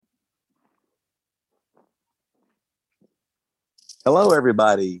Hello,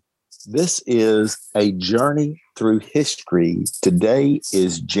 everybody. This is a journey through history. Today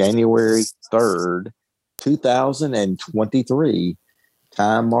is January 3rd, 2023.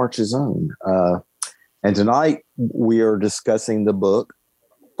 Time marches on. And tonight we are discussing the book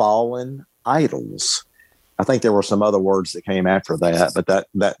Fallen Idols. I think there were some other words that came after that, but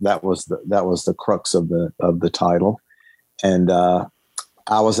that was the crux of the title. And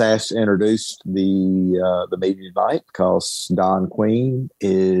I was asked to introduce the meeting tonight because Don Queen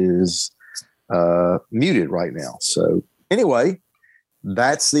is muted right now. So anyway,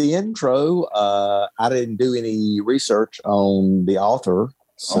 that's the intro. I didn't do any research on the author,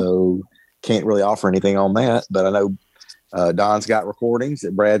 so can't really offer anything on that. But I know Don's got recordings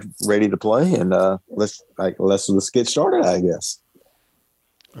that Brad's ready to play, and let's get started, I guess.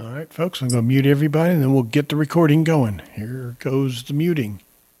 All right, folks, I'm going to mute everybody, and then we'll get the recording going. Here goes the muting.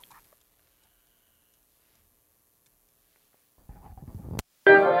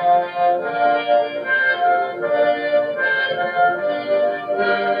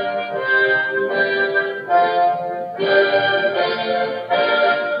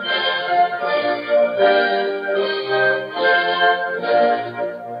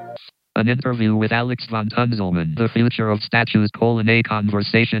 An interview with Alex von Tunzelman, The Future of Statues, a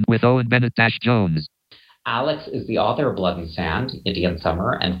conversation with Owen Bennett-Jones. Alex is the author of Blood and Sand, Indian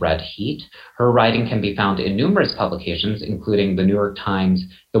Summer, and Red Heat. Her writing can be found in numerous publications, including the New York Times,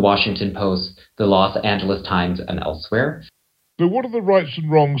 the Washington Post, the Los Angeles Times, and elsewhere. So what are the rights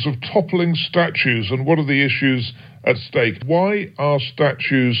and wrongs of toppling statues, and what are the issues at stake? Why are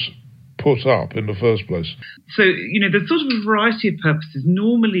statues put up in the first place? So, there's sort of a variety of purposes.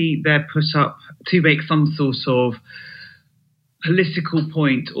 Normally, they're put up to make some sort of political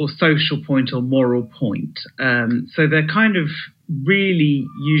point or social point or moral point. So they're kind of really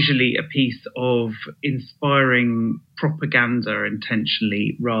usually a piece of inspiring propaganda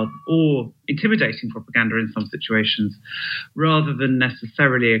intentionally, or intimidating propaganda in some situations, rather than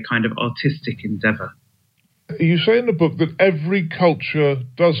necessarily a kind of artistic endeavour. You say in the book that every culture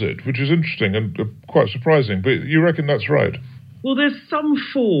does it, which is interesting and quite surprising, but you reckon that's right? Well, there's some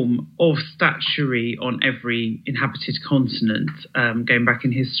form of statuary on every inhabited continent going back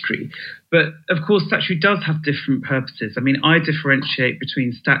in history. But, of course, statuary does have different purposes. I mean, I differentiate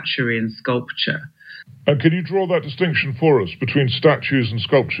between statuary and sculpture. And can you draw that distinction for us between statues and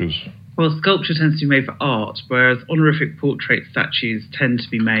sculptures? Well, sculpture tends to be made for art, whereas honorific portrait statues tend to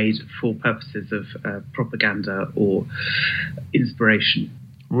be made for purposes of propaganda or inspiration.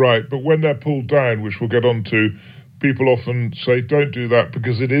 Right, but when they're pulled down, which we'll get on to, people often say, don't do that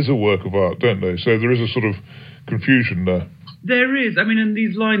because it is a work of art, don't they? So there is a sort of confusion there. There is. I mean, and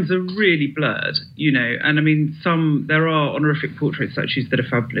these lines are really blurred, and I mean, there are honorific portrait statues that are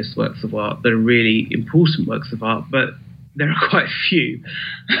fabulous works of art, that are really important works of art, but there are quite a few.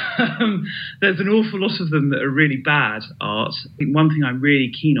 There's an awful lot of them that are really bad art. I think one thing I'm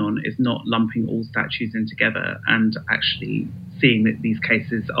really keen on is not lumping all statues in together and actually seeing that these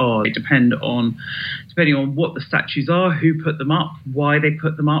cases depending on what the statues are, who put them up, why they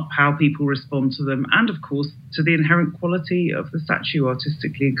put them up, how people respond to them, and of course to the inherent quality of the statue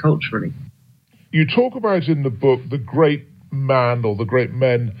artistically and culturally. You talk about in the book the great man or the great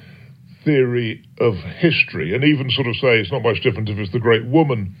men theory of history, and even sort of say it's not much different if it's the great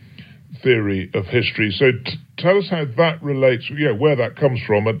woman theory of history. So tell us how that relates, where that comes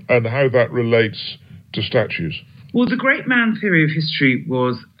from and how that relates to statues. Well, the great man theory of history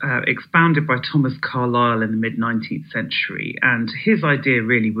was expounded by Thomas Carlyle in the mid-19th century, and his idea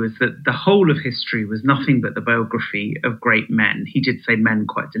really was that the whole of history was nothing but the biography of great men. He did say men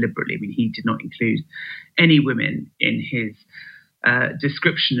quite deliberately. I mean, he did not include any women in his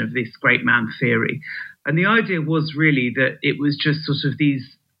description of this great man theory. And the idea was really that it was just sort of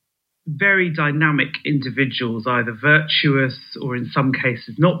these very dynamic individuals, either virtuous or in some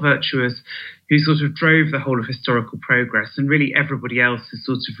cases not virtuous, who sort of drove the whole of historical progress, and really everybody else is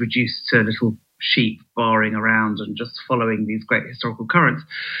sort of reduced to little sheep barring around and just following these great historical currents.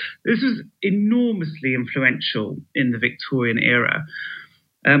 This was enormously influential in the Victorian era.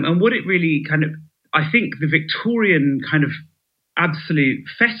 And what it really I think the Victorian kind of absolute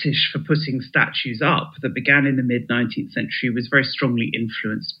fetish for putting statues up that began in the mid-19th century was very strongly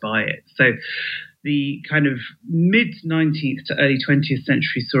influenced by it. So the kind of mid-19th to early 20th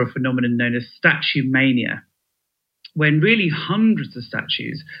century saw a phenomenon known as statue mania, when really hundreds of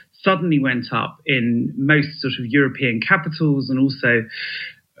statues suddenly went up in most sort of European capitals and also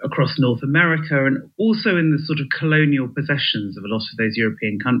across North America, and also in the sort of colonial possessions of a lot of those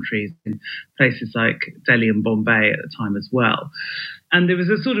European countries, in places like Delhi and Bombay at the time as well. And there was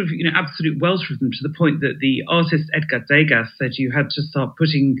a sort of, absolute welter of them, to the point that the artist Edgar Degas said you had to start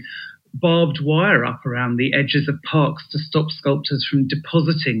putting barbed wire up around the edges of parks to stop sculptors from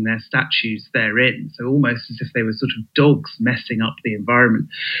depositing their statues therein. So almost as if they were sort of dogs messing up the environment.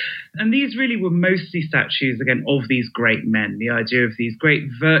 And these really were mostly statues, again, of these great men, the idea of these great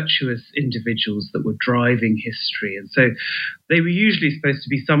virtuous individuals that were driving history. And so they were usually supposed to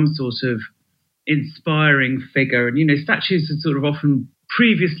be some sort of inspiring figure. And, statues had sort of often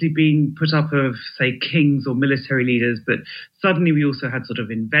previously been put up of, say, kings or military leaders, but suddenly we also had sort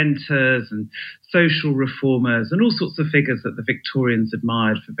of inventors and social reformers and all sorts of figures that the Victorians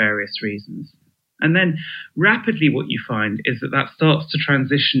admired for various reasons. And then rapidly what you find is that starts to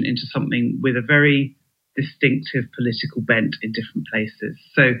transition into something with a very distinctive political bent in different places.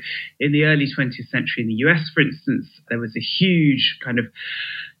 So in the early 20th century in the US, for instance, there was a huge kind of,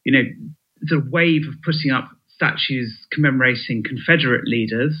 sort of wave of putting up statues commemorating Confederate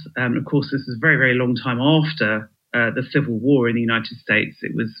leaders. Of course, this is a very, very long time after the Civil War in the United States.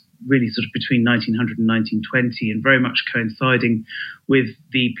 It was really sort of between 1900 and 1920, and very much coinciding with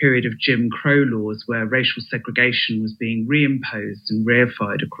the period of Jim Crow laws, where racial segregation was being reimposed and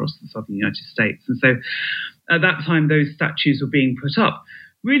reified across the southern United States. And so at that time, those statues were being put up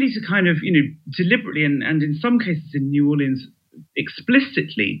really to kind of, deliberately and in some cases in New Orleans,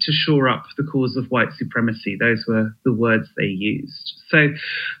 explicitly to shore up the cause of white supremacy. Those were the words they used. So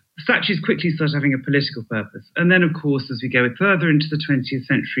statues quickly start having a political purpose. And then, of course, as we go further into the 20th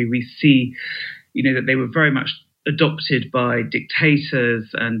century, we see, that they were very much adopted by dictators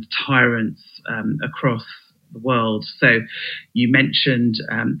and tyrants across the world. So you mentioned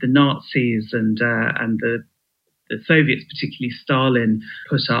the Nazis and the Soviets, particularly Stalin,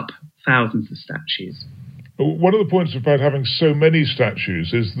 put up thousands of statues. One of the points about having so many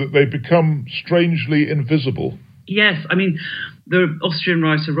statues is that they become strangely invisible. Yes, I mean, the Austrian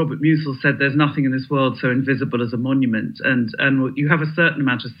writer Robert Musil said there's nothing in this world so invisible as a monument, and you have a certain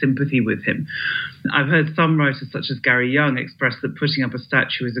amount of sympathy with him. I've heard some writers, such as Gary Young, express that putting up a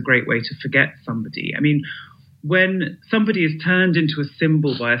statue is a great way to forget somebody. I mean, when somebody is turned into a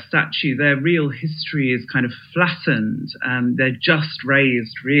symbol by a statue, their real history is kind of flattened, and they're just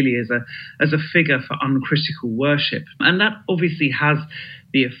raised really as a figure for uncritical worship. And that obviously has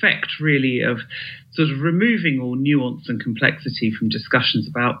the effect really of sort of removing all nuance and complexity from discussions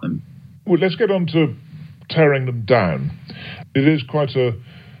about them. Well, let's get on to tearing them down. It is quite a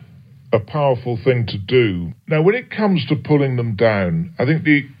powerful thing to do. Now, when it comes to pulling them down, I think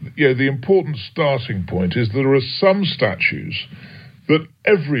the important starting point is there are some statues that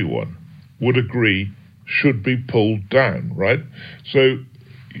everyone would agree should be pulled down, right? So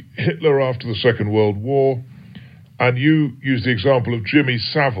Hitler after the Second World War, and you use the example of Jimmy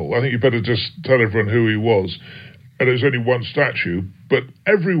Savile. I think you better just tell everyone who he was. And there's only one statue, but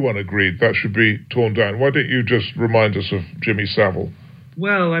everyone agreed that should be torn down. Why don't you just remind us of Jimmy Savile?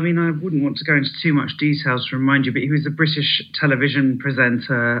 Well, I mean, I wouldn't want to go into too much detail to remind you, but he was a British television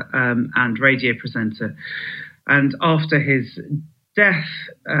presenter and radio presenter. And after his death,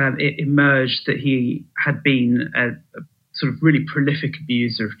 it emerged that he had been a sort of really prolific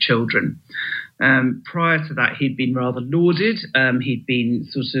abuser of children. Prior to that, he'd been rather lauded. He'd been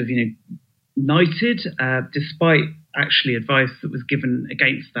sort of, knighted, despite actually advice that was given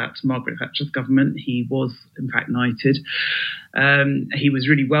against that to Margaret Thatcher's government. He was, in fact, knighted. He was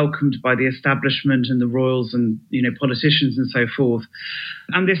really welcomed by the establishment and the royals and, politicians and so forth.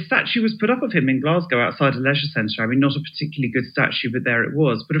 And this statue was put up of him in Glasgow outside a leisure centre. I mean, not a particularly good statue, but there it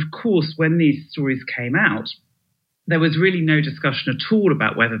was. But of course, when these stories came out, there was really no discussion at all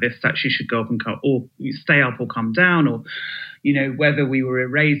about whether this statue should go up and or stay up or come down, or, whether we were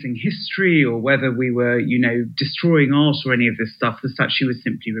erasing history or whether we were, destroying art or any of this stuff. The statue was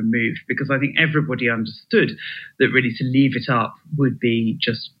simply removed because I think everybody understood that really to leave it up would be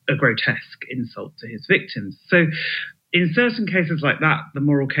just a grotesque insult to his victims. So in certain cases like that, the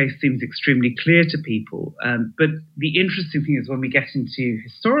moral case seems extremely clear to people. But the interesting thing is when we get into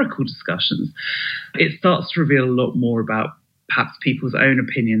historical discussions, it starts to reveal a lot more about perhaps people's own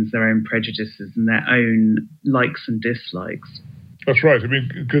opinions, their own prejudices, and their own likes and dislikes. That's right. I mean,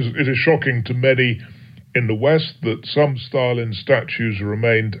 because it is shocking to many in the West that some Stalin statues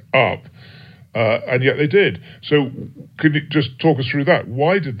remained up, and yet they did. So could you just talk us through that?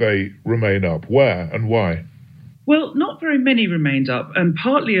 Why did they remain up? Where and why? Well, not very many remained up, and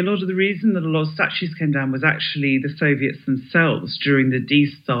partly a lot of the reason that a lot of statues came down was actually the Soviets themselves during the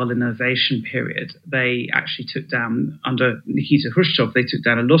de-Stalinization period. They actually took down, under Nikita Khrushchev, they took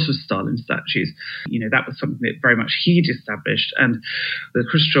down a lot of Stalin statues. That was something that very much he'd established, and the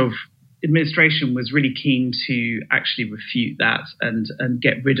Khrushchev administration was really keen to actually refute that and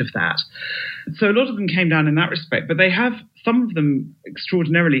get rid of that. So a lot of them came down in that respect, but some of them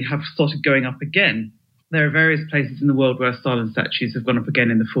extraordinarily have started going up again. There are various places in the world where Stalin statues have gone up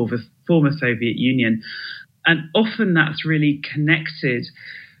again in the former Soviet Union. And often that's really connected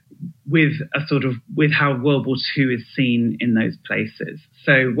with with how World War II is seen in those places.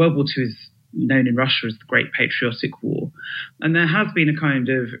 So World War II is known in Russia as the Great Patriotic War. And there has been a kind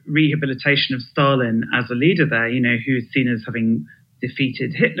of rehabilitation of Stalin as a leader there, who is seen as having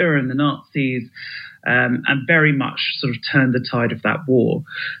defeated Hitler and the Nazis, and very much sort of turned the tide of that war.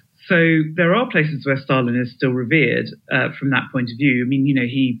 So there are places where Stalin is still revered from that point of view. I mean,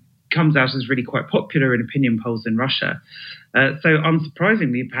 he comes out as really quite popular in opinion polls in Russia. So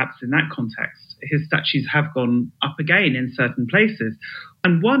unsurprisingly, perhaps in that context, his statues have gone up again in certain places.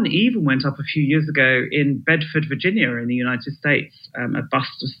 And one even went up a few years ago in Bedford, Virginia, in the United States, a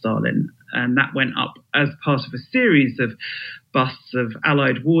bust of Stalin. And that went up as part of a series of busts of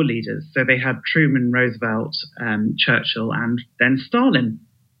Allied war leaders. So they had Truman, Roosevelt, Churchill, and then Stalin.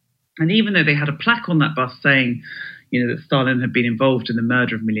 And even though they had a plaque on that bus saying, that Stalin had been involved in the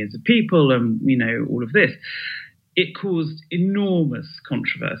murder of millions of people and, all of this, it caused enormous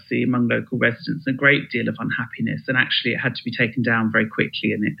controversy among local residents, a great deal of unhappiness. And actually, it had to be taken down very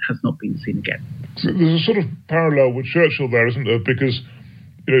quickly, and it has not been seen again. So there's a sort of parallel with Churchill there, isn't there? Because,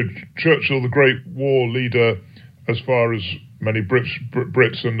 Churchill, the great war leader, as far as many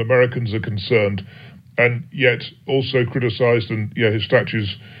Brits and Americans are concerned, and yet also criticised, and his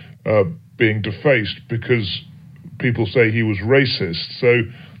statues being defaced because people say he was racist. So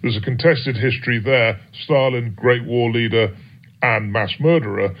there's a contested history there. Stalin, great war leader and mass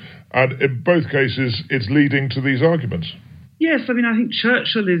murderer. And in both cases, it's leading to these arguments. Yes, I mean, I think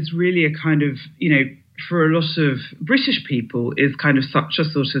Churchill is really a kind of, for a lot of British people, is kind of such a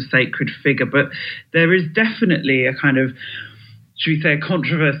sort of sacred figure. But there is definitely a kind of, should we say, a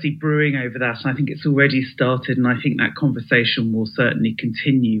controversy brewing over that. And I think it's already started. And I think that conversation will certainly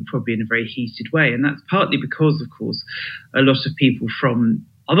continue, probably in a very heated way. And that's partly because, of course, a lot of people from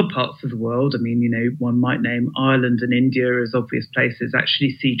other parts of the world, I mean, one might name Ireland and India as obvious places,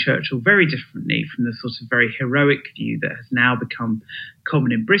 actually see Churchill very differently from the sort of very heroic view that has now become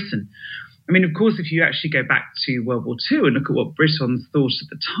common in Britain. I mean, of course, if you actually go back to World War II and look at what Britons thought at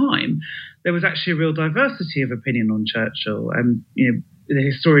the time, there was actually a real diversity of opinion on Churchill. And, the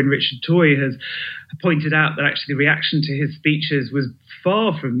historian Richard Toye has pointed out that actually the reaction to his speeches was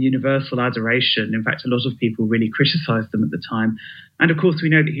far from universal adoration. In fact, a lot of people really criticised them at the time. And of course, we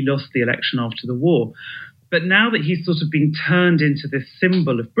know that he lost the election after the war. But now that he's sort of been turned into this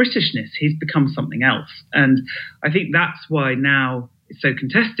symbol of Britishness, he's become something else. And I think that's why now it's so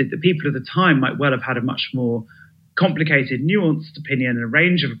contested that people at the time might well have had a much more complicated, nuanced opinion and a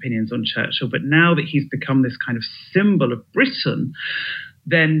range of opinions on Churchill. But now that he's become this kind of symbol of Britain,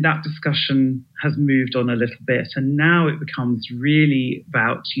 then that discussion has moved on a little bit. And now it becomes really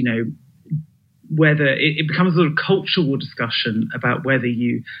about, whether it becomes a sort of cultural discussion about whether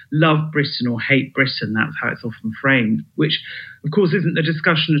you love Britain or hate Britain. That's how it's often framed, which, of course, isn't a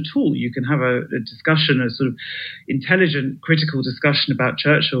discussion at all. You can have a discussion, a sort of intelligent, critical discussion about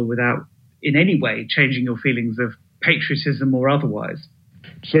Churchill without in any way changing your feelings of patriotism or otherwise.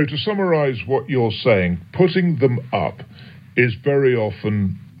 So to summarise what you're saying, putting them up is very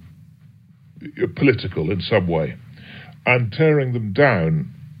often political in some way, and tearing them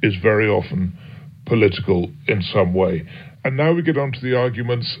down is very often political in some way. And now we get on to the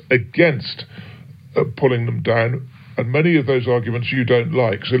arguments against pulling them down, and many of those arguments you don't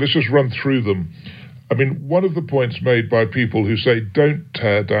like. So let's just run through them. I mean, one of the points made by people who say don't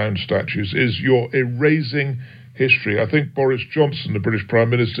tear down statues is you're erasing history. I think Boris Johnson, the British Prime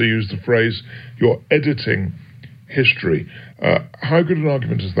Minister, used the phrase, you're editing history. How good an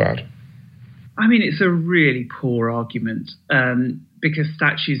argument is that? I mean, it's a really poor argument because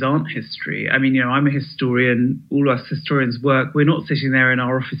statues aren't history. I mean, I'm a historian. All us historians work. We're not sitting there in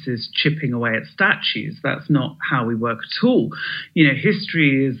our offices chipping away at statues. That's not how we work at all.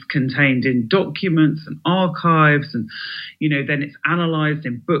 History is contained in documents and archives, and, then it's analysed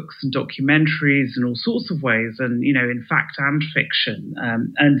in books and documentaries and all sorts of ways, and, in fact and fiction.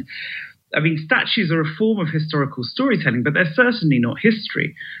 And I mean, statues are a form of historical storytelling, but they're certainly not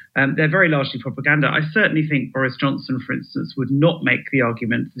history. They're very largely propaganda. I certainly think Boris Johnson, for instance, would not make the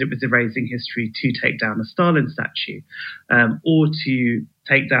argument that it was erasing history to take down a Stalin statue or to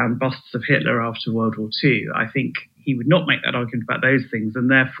take down busts of Hitler after World War II. I think he would not make that argument about those things, and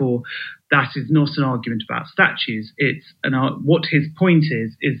therefore that is not an argument about statues. It's what his point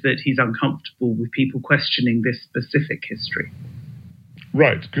is that he's uncomfortable with people questioning this specific history.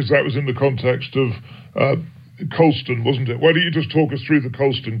 Right, because that was in the context of Colston, wasn't it? Why don't you just talk us through the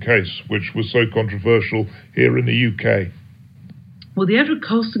Colston case, which was so controversial here in the UK? Well, the Edward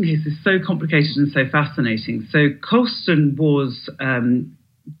Colston case is so complicated and so fascinating. So Colston was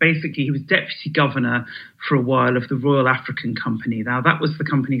basically, he was deputy governor for a while of the Royal African Company. Now, that was the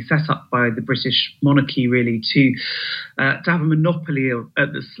company set up by the British monarchy, really, to have a monopoly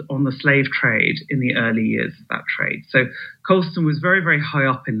on the slave trade in the early years of that trade. So Colston was very, very high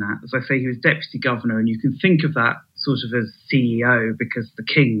up in that. As I say, he was deputy governor, and you can think of that sort of as CEO because the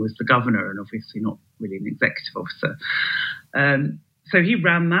king was the governor and obviously not really an executive officer. So he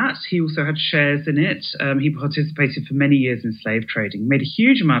ran that. He also had shares in it. He participated for many years in slave trading, made a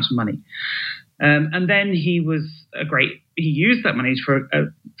huge amount of money. And then he used that money for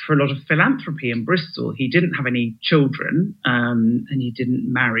a lot of philanthropy in Bristol. He didn't have any children and he didn't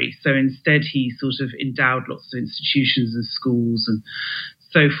marry. So instead, he sort of endowed lots of institutions and schools and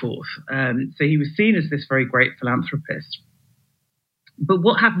so forth. So he was seen as this very great philanthropist. But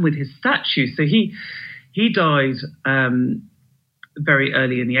what happened with his statue? So he died very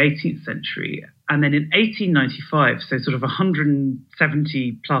early in the 18th century. And then in 1895, so sort of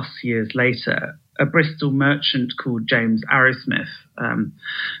 170 plus years later, a Bristol merchant called James Arrowsmith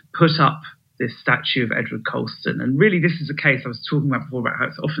put up this statue of Edward Colston. And really, this is a case I was talking about before about how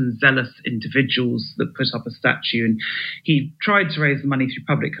it's often zealous individuals that put up a statue. And he tried to raise the money through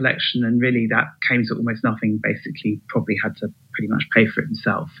public collection, and really that came to almost nothing. Basically, probably had to pretty much pay for it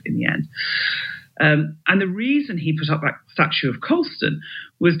himself in the end. And the reason he put up that statue of Colston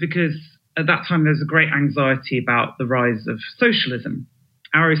was because at that time there was a great anxiety about the rise of socialism.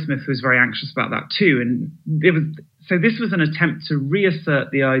 Arrowsmith was very anxious about that too. And so this was an attempt to reassert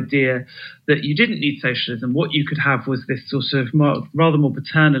the idea that you didn't need socialism. What you could have was this sort of rather more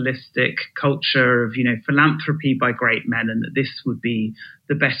paternalistic culture of, philanthropy by great men, and that this would be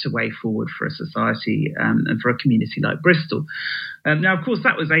the better way forward for a society and for a community like Bristol. Now, of course,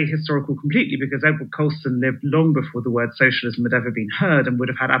 that was ahistorical completely because Edward Colston lived long before the word socialism had ever been heard and would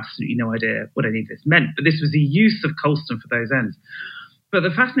have had absolutely no idea what any of this meant. But this was a use of Colston for those ends. But the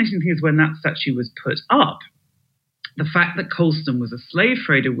fascinating thing is when that statue was put up, the fact that Colston was a slave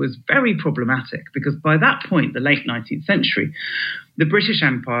trader was very problematic because by that point, the late 19th century, the British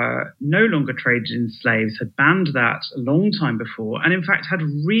Empire no longer traded in slaves, had banned that a long time before, and in fact had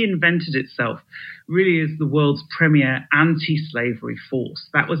reinvented itself really as the world's premier anti-slavery force.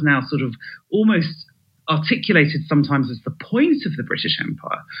 That was now sort of almost articulated sometimes as the point of the British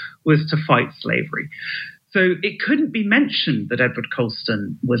Empire was to fight slavery. So it couldn't be mentioned that Edward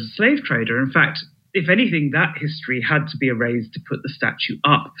Colston was a slave trader. In fact, if anything, that history had to be erased to put the statue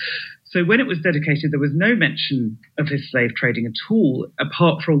up. So when it was dedicated, there was no mention of his slave trading at all,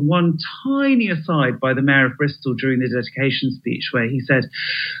 apart from one tiny aside by the Mayor of Bristol during the dedication speech, where he said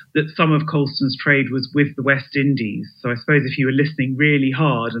that some of Colston's trade was with the West Indies. So I suppose if you were listening really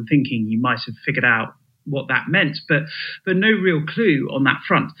hard and thinking, you might have figured out what that meant, but no real clue on that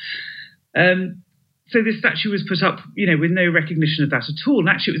front. So this statue was put up, with no recognition of that at all. And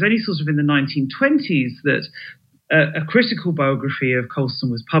actually, it was only sort of in the 1920s that a critical biography of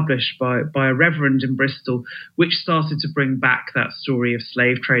Colston was published by a reverend in Bristol, which started to bring back that story of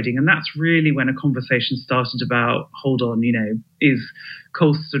slave trading. And that's really when a conversation started about, hold on, is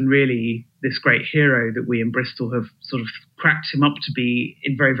Colston really this great hero that we in Bristol have sort of cracked him up to be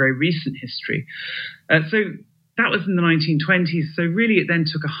in very, very recent history? So that was in the 1920s. So really it then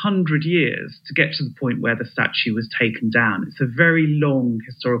took 100 years to get to the point where the statue was taken down. It's a very long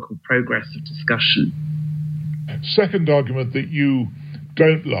historical progress of discussion. Second argument that you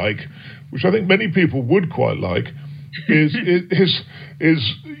don't like, which I think many people would quite like, is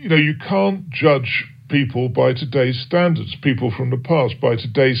you can't judge people by today's standards, people from the past by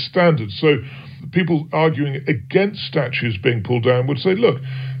today's standards. So people arguing against statues being pulled down would say, look,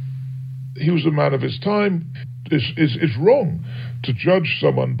 he was a man of his time. It's wrong to judge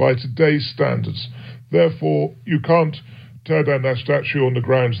someone by today's standards. Therefore, you can't tear down their statue on the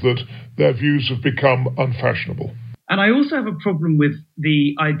grounds that their views have become unfashionable. And I also have a problem with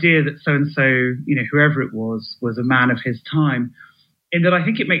the idea that so-and-so, whoever it was a man of his time, in that I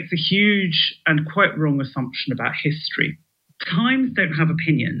think it makes a huge and quite wrong assumption about history. times don't have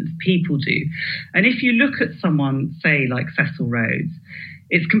opinions, people do. And if you look at someone, say, like Cecil Rhodes,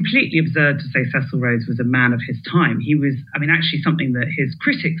 it's completely absurd to say Cecil Rhodes was a man of his time. He was, actually something that his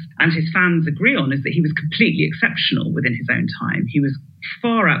critics and his fans agree on is that he was completely exceptional within his own time. He was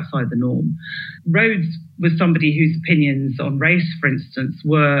far outside the norm. Rhodes was somebody whose opinions on race, for instance,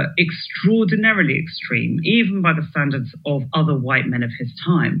 were extraordinarily extreme, even by the standards of other white men of his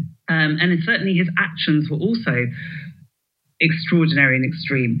time. And certainly his actions were also extraordinary and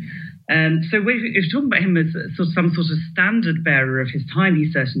extreme. So if you're talking about him as some sort of standard bearer of his time, he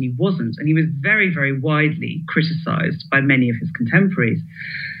certainly wasn't. And he was very, very widely criticised by many of his contemporaries.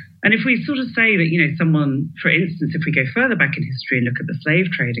 And if we sort of say that, someone, for instance, if we go further back in history and look at the slave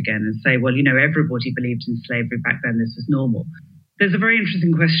trade again and say, well, everybody believed in slavery back then, this was normal. There's a very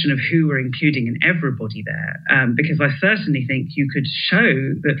interesting question of who we're including in everybody there, because I certainly think you could show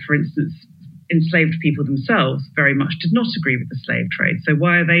that, for instance, enslaved people themselves very much did not agree with the slave trade. So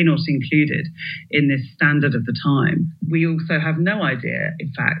why are they not included in this standard of the time? We also have no idea,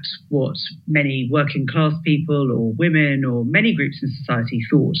 in fact, what many working class people or women or many groups in society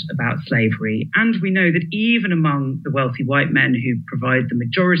thought about slavery. And we know that even among the wealthy white men who provide the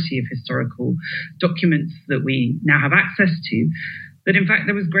majority of historical documents that we now have access to, that in fact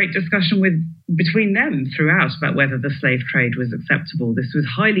there was great discussion between them throughout about whether the slave trade was acceptable. This was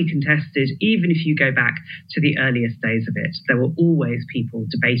highly contested, even if you go back to the earliest days of it. There were always people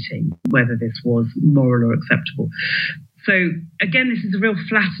debating whether this was moral or acceptable. So again, this is a real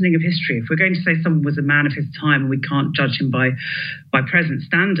flattening of history. If we're going to say someone was a man of his time and we can't judge him by present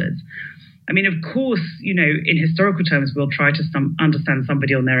standards, of course, in historical terms, we'll try to understand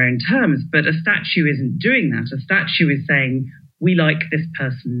somebody on their own terms, but a statue isn't doing that. A statue is saying, we like this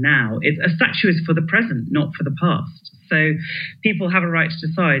person now. A statue is for the present, not for the past. So people have a right to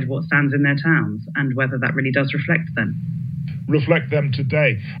decide what stands in their towns and whether that really does reflect them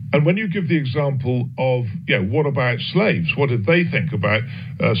today. And when you give the example of, what about slaves? What did they think about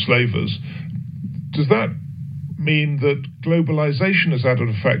slavers? Does that mean that globalization has had an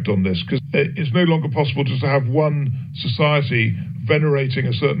effect on this? Because it's no longer possible just to have one society venerating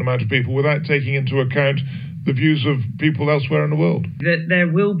a certain amount of people without taking into account the views of people elsewhere in the world. That there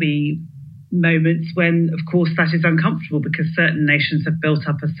will be moments when, of course, that is uncomfortable because certain nations have built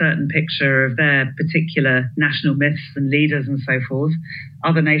up a certain picture of their particular national myths and leaders and so forth.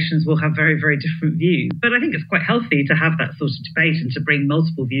 Other nations will have very, very different views. But I think it's quite healthy to have that sort of debate and to bring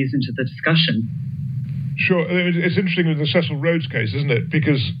multiple views into the discussion. Sure. It's interesting with the Cecil Rhodes case, isn't it?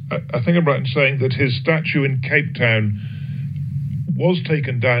 Because I think I'm right in saying that his statue in Cape Town was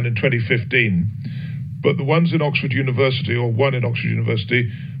taken down in 2015. But the ones in Oxford University, or one in Oxford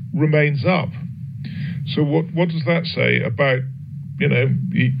University, remains up. So what does that say about,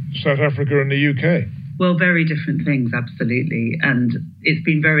 South Africa and the UK? Well, very different things, absolutely. And it's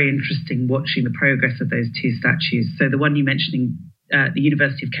been very interesting watching the progress of those two statues. So the one you mentioned at the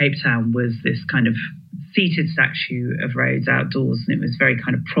University of Cape Town was this kind of seated statue of Rhodes outdoors, and it was very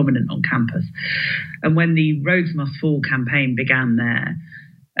kind of prominent on campus. And when the Rhodes Must Fall campaign began there,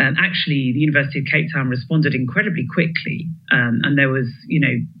 actually, the University of Cape Town responded incredibly quickly, and there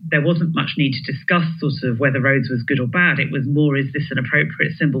wasn't much need to discuss sort of whether Rhodes was good or bad. It was more, is this an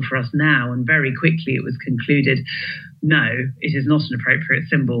appropriate symbol for us now? And very quickly it was concluded, no, it is not an appropriate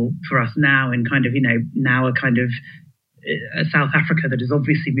symbol for us now, and kind of, now a kind of a South Africa that is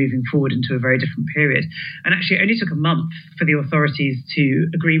obviously moving forward into a very different period. And actually it only took a month for the authorities to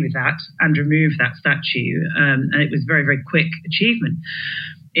agree with that and remove that statue, and it was very, very quick achievement.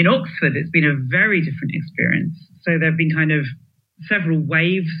 In Oxford, it's been a very different experience. So there have been kind of several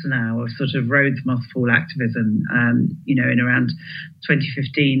waves now of sort of Rhodes Must Fall activism, in around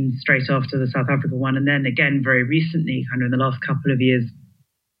 2015, straight after the South Africa one. And then again, very recently, kind of in the last couple of years,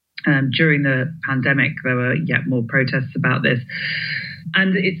 during the pandemic, there were yet more protests about this.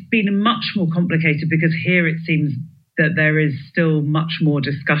 And it's been much more complicated because here it seems that there is still much more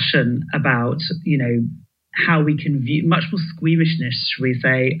discussion about, how we can view, much more squeamishness, shall we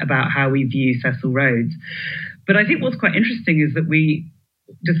say, about how we view Cecil Rhodes. But I think what's quite interesting is that we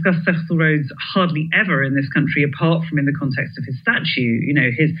discuss Cecil Rhodes hardly ever in this country, apart from in the context of his statue.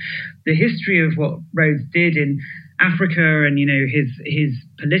 The history of what Rhodes did in Africa and, his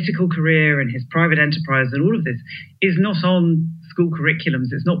political career and his private enterprise and all of this is not on school curriculums.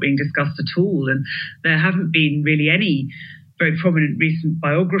 It's not being discussed at all. And there haven't been really any very prominent recent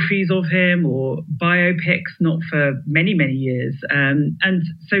biographies of him or biopics, not for many, many years. And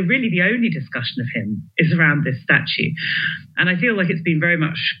so really the only discussion of him is around this statue. And I feel like it's been very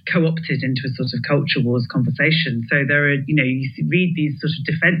much co-opted into a sort of culture wars conversation. So there are, you read these sort of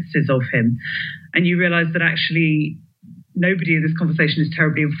defenses of him and you realize that actually nobody in this conversation is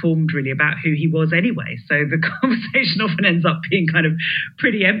terribly informed really about who he was anyway. So the conversation often ends up being kind of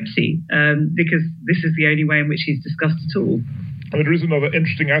pretty empty because this is the only way in which he's discussed at all. I mean, there is another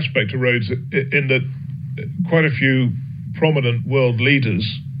interesting aspect to Rhodes in that quite a few prominent world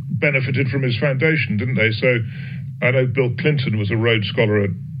leaders benefited from his foundation, didn't they? So I know Bill Clinton was a Rhodes Scholar at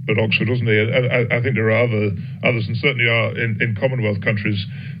Oxford, wasn't he? I think there are others, and certainly are in Commonwealth countries.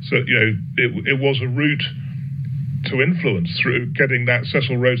 So, it was a route to influence through getting that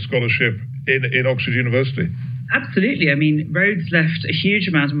Cecil Rhodes Scholarship in Oxford University. Absolutely. I mean, Rhodes left a huge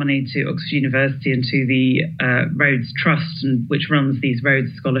amount of money to Oxford University and to the Rhodes Trust, which runs these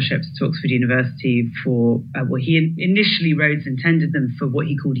Rhodes scholarships to Oxford University for, Rhodes intended them for what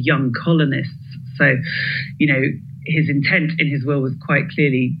he called young colonists. So, his intent in his will was quite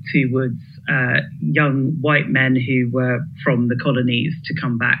clearly towards young white men who were from the colonies to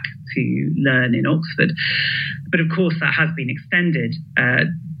come back to learn in Oxford. But of course, that has been extended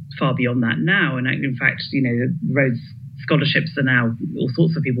far beyond that now. And in fact, the Rhodes scholarships are now all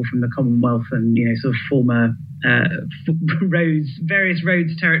sorts of people from the Commonwealth and, sort of former various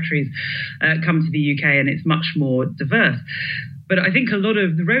Rhodes territories come to the UK, and it's much more diverse. But I think a lot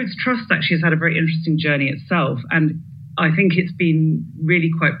of the Rhodes Trust actually has had a very interesting journey itself. And I think it's been really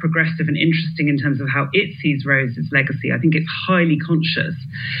quite progressive and interesting in terms of how it sees Rhodes' legacy. I think it's highly conscious,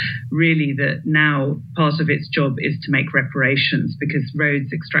 really, that now part of its job is to make reparations because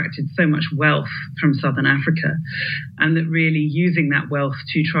Rhodes extracted so much wealth from Southern Africa, and that really using that wealth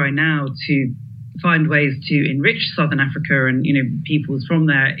to try now to find ways to enrich Southern Africa and, peoples from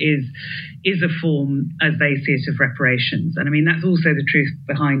there is a form, as they see it, of reparations. And I mean, that's also the truth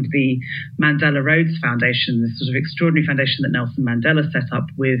behind the Mandela Rhodes Foundation, this sort of extraordinary foundation that Nelson Mandela set up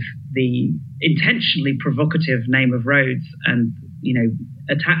with the intentionally provocative name of Rhodes and,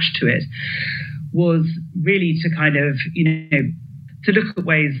 attached to it, was really to kind of, to look at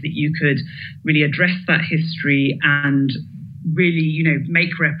ways that you could really address that history and really,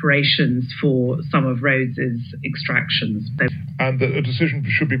 make reparations for some of Rhodes's extractions. And that a decision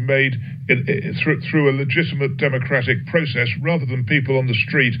should be made through a legitimate democratic process rather than people on the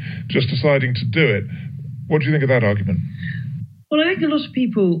street just deciding to do it. What do you think of that argument? Well, I think a lot of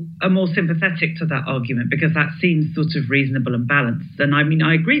people are more sympathetic to that argument because that seems sort of reasonable and balanced. And I mean,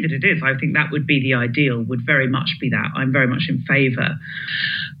 I agree that it is. I think that would be the ideal, would very much be that. I'm very much in favour.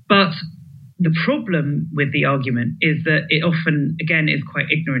 But the problem with the argument is that it often, again, is quite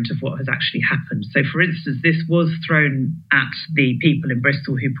ignorant of what has actually happened. So, for instance, this was thrown at the people in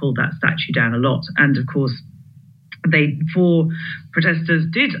Bristol who pulled that statue down a lot. And, of course, four protesters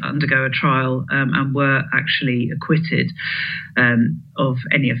did undergo a trial and were actually acquitted of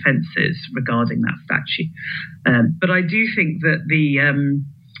any offences regarding that statue. But I do think that the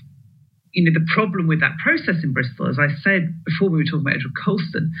problem with that process in Bristol, as I said before we were talking about Edward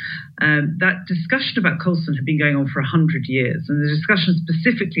Colston, that discussion about Colston had been going on for 100 years. And the discussion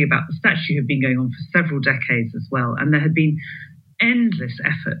specifically about the statue had been going on for several decades as well. And there had been endless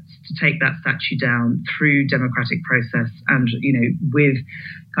efforts to take that statue down through democratic process and, with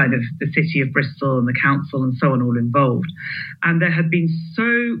kind of the city of Bristol and the council and so on all involved. And there had been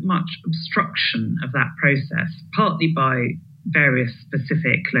so much obstruction of that process, partly by various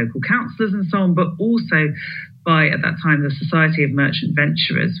specific local councillors and so on, but also by, at that time, the Society of Merchant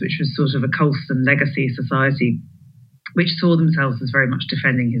Venturers, which was sort of a Colston legacy society, which saw themselves as very much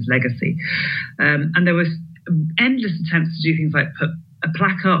defending his legacy. And there was endless attempts to do things like put a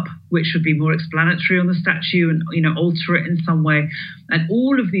plaque up which would be more explanatory on the statue and alter it in some way, and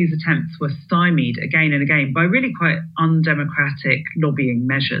all of these attempts were stymied again and again by really quite undemocratic lobbying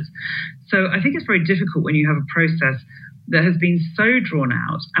measures. So I think it's very difficult when you have a process that has been so drawn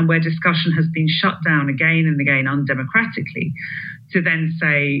out and where discussion has been shut down again and again undemocratically, to then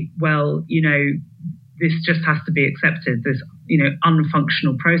say, well, this just has to be accepted, this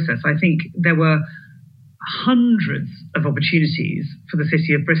unfunctional process. I think there were hundreds of opportunities for the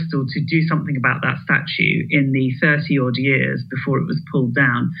city of Bristol to do something about that statue in the 30-odd years before it was pulled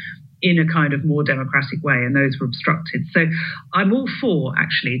down in a kind of more democratic way, and those were obstructed. So I'm all for,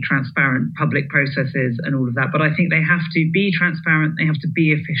 actually, transparent public processes and all of that, but I think they have to be transparent, they have to be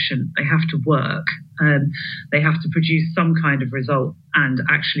efficient, they have to work, they have to produce some kind of result and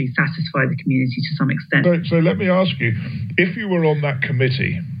actually satisfy the community to some extent. So let me ask you, if you were on that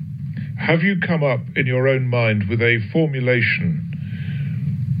committee, have you come up in your own mind with a formulation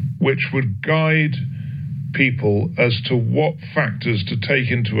which would guide people as to what factors to take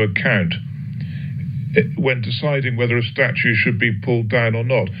into account when deciding whether a statue should be pulled down or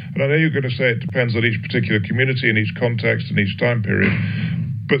not? And I know you're going to say it depends on each particular community and each context and each time period,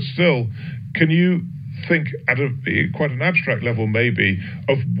 but still, can you think at quite an abstract level maybe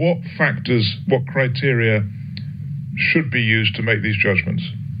of what factors, what criteria should be used to make these judgments?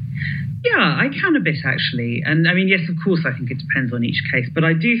 Yeah, I can a bit actually. And I mean, yes, of course, I think it depends on each case. But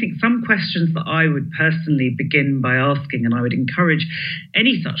I do think some questions that I would personally begin by asking, and I would encourage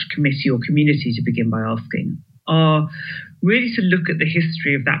any such committee or community to begin by asking, are really to look at the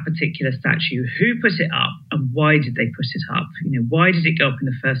history of that particular statue. Who put it up and why did they put it up? You know, why did it go up in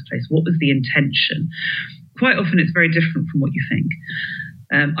the first place? What was the intention? Quite often it's very different from what you think.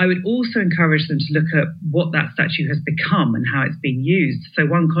 I would also encourage them to look at what that statue has become and how it's been used. So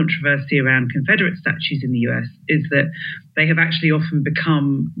one controversy around Confederate statues in the US is that they have actually often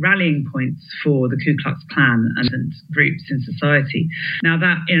become rallying points for the Ku Klux Klan and groups in society. Now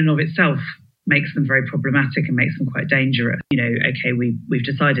that in and of itself makes them very problematic and makes them quite dangerous. You know, okay, we've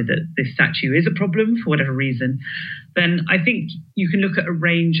decided that this statue is a problem for whatever reason, then I think you can look at a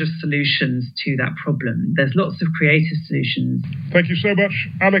range of solutions to that problem. There's lots of creative solutions. Thank you so much,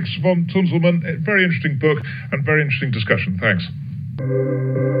 Alex von Tunzelmann. Very interesting book and very interesting discussion. Thanks.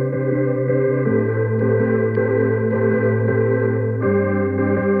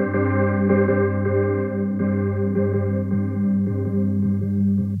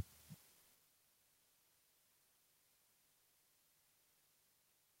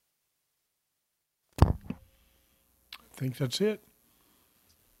 I think that's it.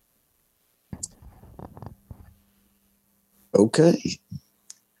 Okay.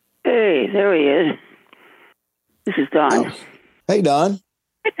 Hey, there he is. This is Don. Oh. Hey, Don.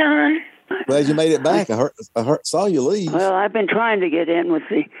 Hey, Don. Glad you made it back. I saw you leave. Well, I've been trying to get in with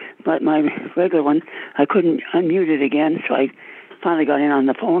my regular one. I couldn't unmute it again, so I finally got in on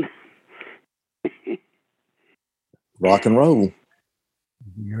the phone. Rock and roll.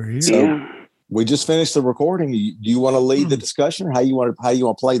 You're here. So, Yeah. we just finished the recording. Do you want to lead the discussion, or how you want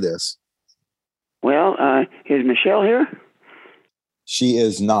to play this? Well, is Michelle here? She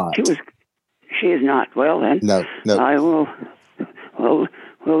is not. She is not. Well, then. No. I will. Well,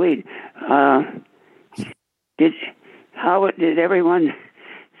 we'll lead. How did everyone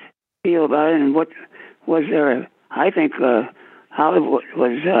feel about it, and what was there? I think how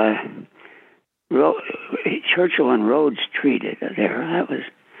was Churchill and Rhodes treated there. That was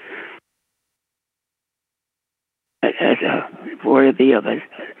as worthy of a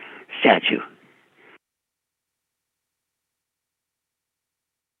statue.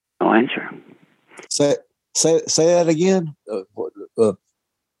 No answer. Say that again.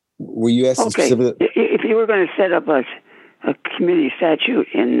 Were you asking specifically? If you were going to set up a community statue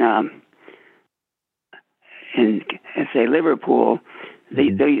in say Liverpool,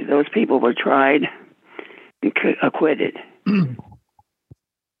 those people were tried and acquitted,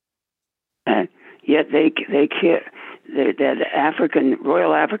 and yet that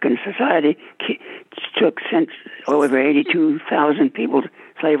Royal African Society sent over 82,000 people to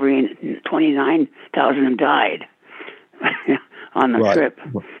slavery, and 29,000 of them died on the trip.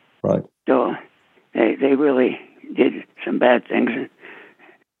 Right. So they really did some bad things,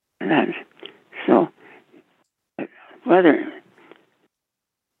 and so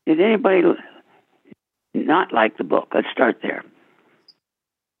did anybody not like the book? Let's start there.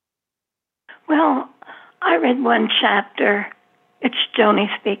 Well, I read one chapter. It's Joni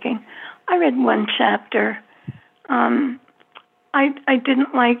speaking. I read one chapter. I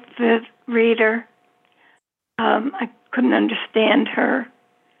didn't like the reader. I couldn't understand her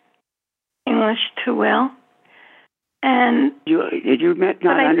English too well. And did you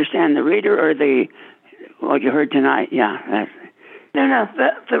not understand the reader or what you heard tonight? Yeah. No,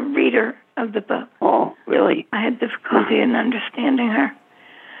 the reader of the book. Oh, really? I had difficulty in understanding her.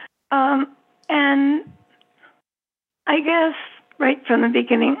 And I guess right from the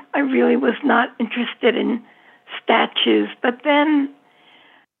beginning, I really was not interested in statues. But then,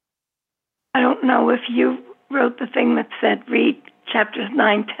 I don't know if you wrote the thing that said read chapters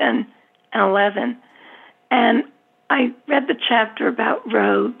 9, 10, and 11. And I read the chapter about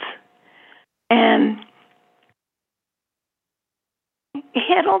Rhodes. And he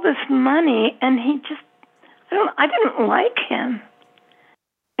had all this money, and I didn't like him.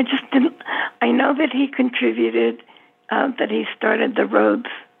 I just didn't. I know that he contributed, that he started the Rhodes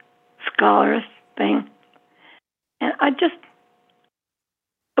Scholars thing. And I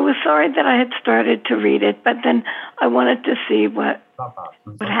was sorry that I had started to read it, but then I wanted to see what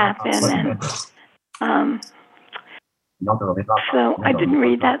would happen. And so I didn't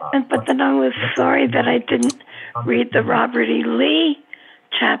read that. But then I was sorry that I didn't read the Robert E. Lee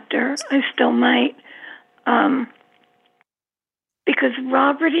chapter. I still might. Because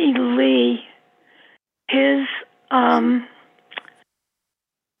Robert E. Lee, I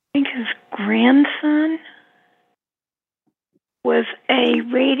think his grandson was a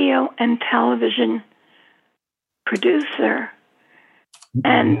radio and television producer.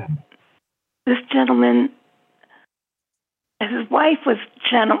 And this gentleman, his wife was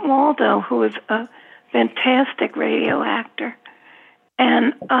Janet Waldo, who was a fantastic radio actor.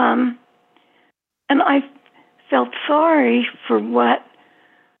 And I felt sorry for what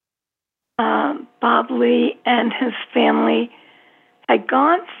Bob Lee and his family had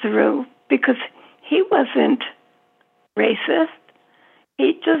gone through, because he wasn't racist.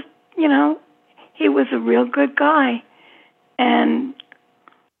 He just, he was a real good guy. And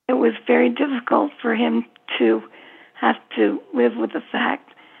it was very difficult for him to have to live with the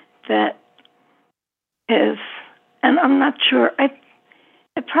fact that and I'm not sure, it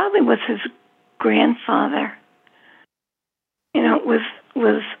probably was his grandfather,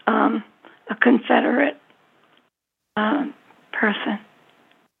 was a Confederate person.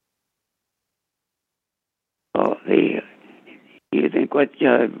 Oh, you think what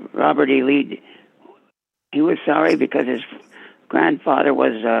Robert E. Lee, he was sorry because his grandfather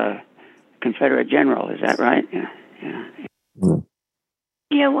was a Confederate general, is that right? Yeah.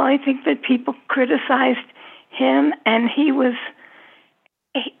 Yeah, well, I think that people criticized him, and he wasn't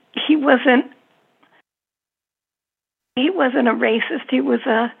a racist. He was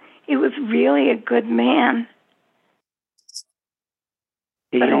really a good man.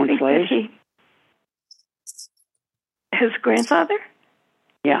 Did he own slaves? His grandfather?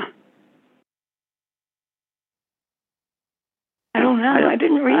 Yeah. I don't know. I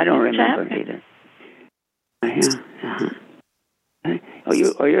didn't read. I don't remember either.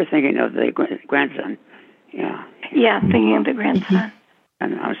 You're thinking of the grandson. Yeah. Yeah, thinking of the grandson.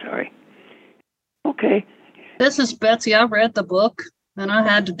 I'm sorry. Okay. This is Betsy. I read the book, and I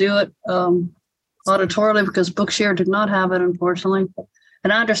had to do it auditorily because Bookshare did not have it, unfortunately.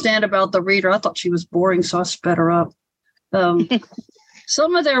 And I understand about the reader. I thought she was boring, so I sped her up.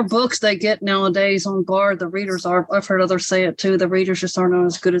 Some of their books they get nowadays on Bard, the readers are, I've heard others say it too, the readers just aren't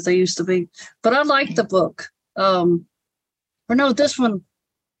as good as they used to be. But I like the book. This one,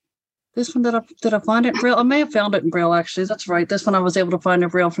 did I find it in Braille? I may have found it in Braille, actually. That's right. This one I was able to find in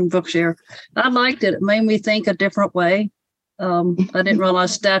Braille from Bookshare. I liked it. It made me think a different way. I didn't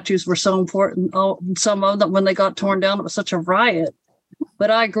realize statues were so important. Some of them, when they got torn down, it was such a riot.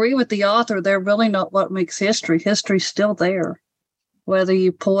 But I agree with the author. They're really not what makes history. History's still there, whether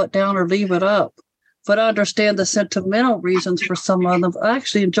you pull it down or leave it up. But I understand the sentimental reasons for some of them. I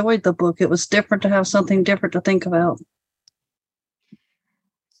actually enjoyed the book. It was different to have something different to think about.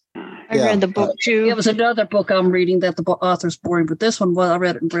 I read the book too. It was another book I'm reading that the author's boring, but this one, I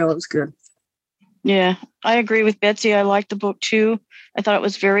read it in Braille. It was good. Yeah, I agree with Betsy. I liked the book too. I thought it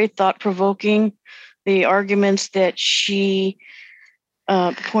was very thought-provoking. The arguments that she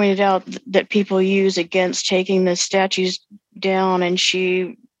pointed out that people use against taking the statues down, and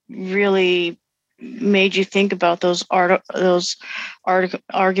she really made you think about those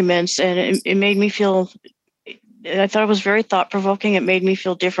arguments, and it made me feel. I thought it was very thought-provoking. It made me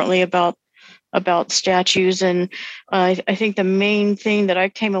feel differently about statues, and I think the main thing that I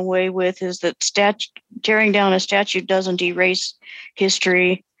came away with is that tearing down a statue doesn't erase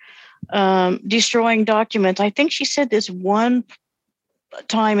history. Destroying documents. I think she said this one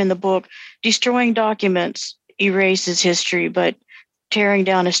time in the book. Destroying documents erases history, but tearing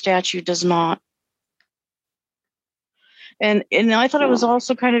down a statue does not. And I thought it was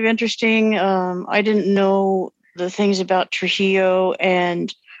also kind of interesting. I didn't know the things about Trujillo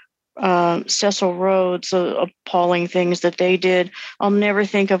and Cecil Rhodes, the appalling things that they did. I'll never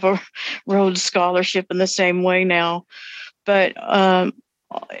think of a Rhodes Scholarship in the same way now. But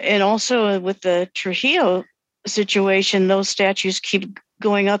and also with the Trujillo situation, those statues keep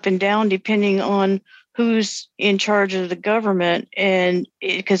going up and down depending on who's in charge of the government, and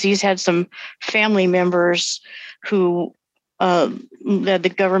because he's had some family members who led the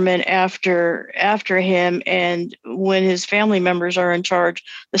government after him, and when his family members are in charge,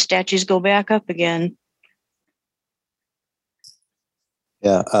 the statues go back up again.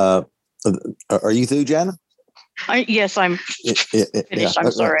 Yeah. Are you through, Jana? Yes, I'm finished. Yeah.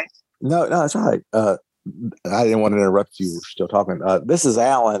 I'm sorry. No, it's all right. I didn't want to interrupt you. We're still talking. This is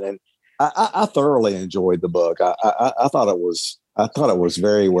Alan, and I thoroughly enjoyed the book. I thought it was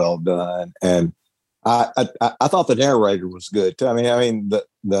very well done, and I thought the narrator was good too. I mean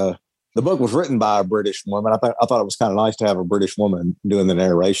the book was written by a British woman. I thought it was kind of nice to have a British woman doing the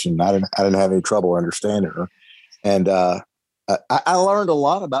narration. I didn't have any trouble understanding her, and I learned a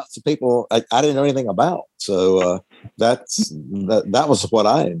lot about some people I didn't know anything about. So that was what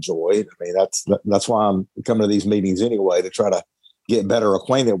I enjoyed. I mean, that's why I'm coming to these meetings anyway, to try to get better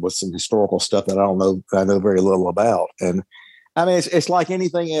acquainted with some historical stuff that I know very little about. And I mean, it's like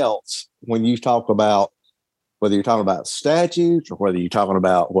anything else when you talk about, whether you're talking about statutes or whether you're talking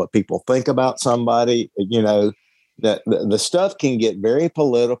about what people think about somebody, you know, that the stuff can get very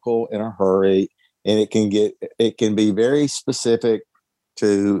political in a hurry, and it can be very specific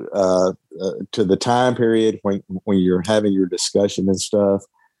to the time period when you're having your discussion and stuff.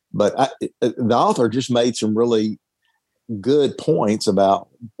 But the author just made some really good points about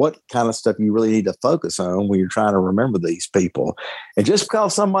what kind of stuff you really need to focus on when you're trying to remember these people. And just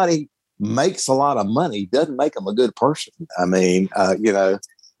because somebody makes a lot of money doesn't make them a good person. I mean,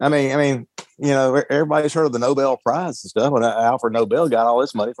 everybody's heard of the Nobel Prize and stuff. And Alfred Nobel got all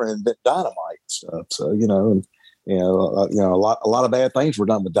this money for inventing dynamite and stuff. So, a lot of bad things were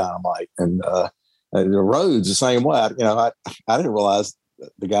done with dynamite, and the roads the same way. I didn't realize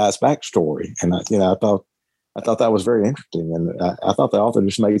the guy's backstory, and I thought that was very interesting, and I thought the author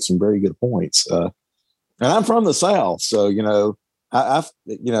just made some very good points. And I'm from the South, so I've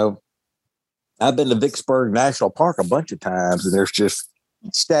been to Vicksburg National Park a bunch of times, and there's just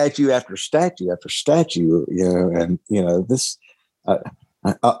statue after statue after statue, and this I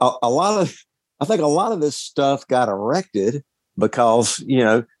think a lot of this stuff got erected because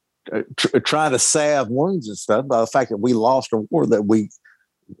trying to salve wounds and stuff by the fact that we lost a war that we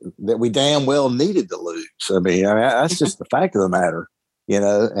damn well needed to lose. I mean, that's just the fact of the matter,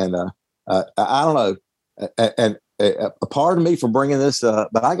 and I don't know. And pardon me for bringing this up,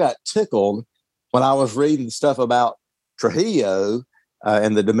 but I got tickled when I was reading stuff about Trujillo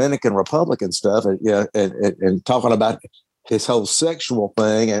and the Dominican Republic and stuff, and talking about his whole sexual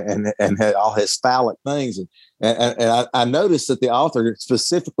thing and had all his phallic things. And I noticed that the author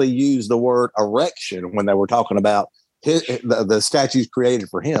specifically used the word erection when they were talking about the statues created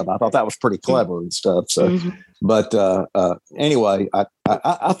for him. I thought that was pretty clever and stuff. So, but anyway, I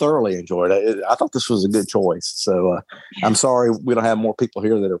thoroughly enjoyed it. I thought this was a good choice. So I'm sorry we don't have more people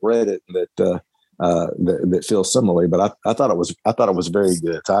here that have read it that feel similarly. But I thought it was very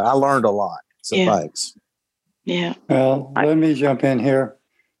good. So I learned a lot. So thanks. Yeah. Well, let me jump in here.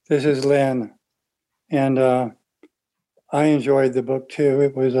 This is Lynn, and I enjoyed the book too.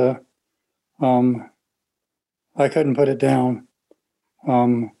 It was I couldn't put it down.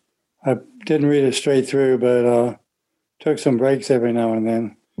 I didn't read it straight through, but took some breaks every now and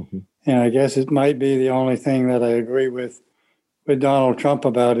then. Mm-hmm. And I guess it might be the only thing that I agree with Donald Trump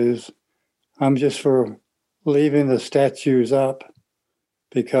about is I'm just for leaving the statues up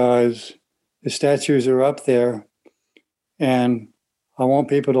because the statues are up there, and I want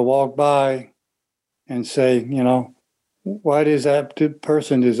people to walk by and say, why does that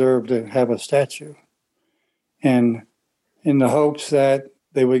person deserve to have a statue? And in the hopes that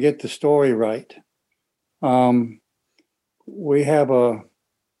they would get the story right. We have I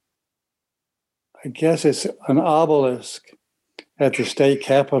guess it's an obelisk at the state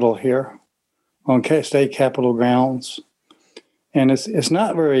capitol here, on state capitol grounds. And it's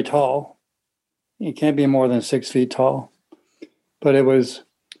not very tall. It can't be more than 6 feet tall. But it was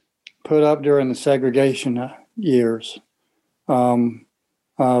put up during the segregation years of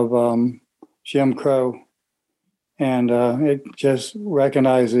Jim Crow. And it just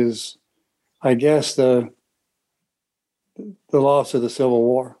recognizes, I guess, the loss of the Civil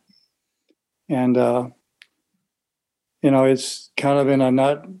War. And, it's kind of in a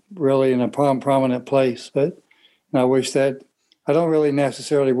not really in a prominent place, but I don't really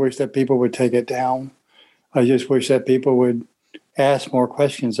necessarily wish that people would take it down. I just wish that people would ask more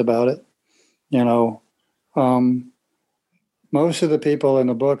questions about it. Most of the people in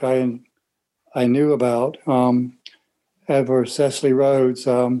the book I knew about, ever Cecily Rhodes.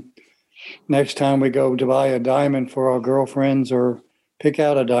 Next time we go to buy a diamond for our girlfriends or pick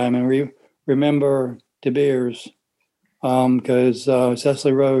out a diamond, remember De Beers, because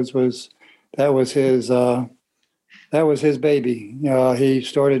Cecily Rhodes was his baby. He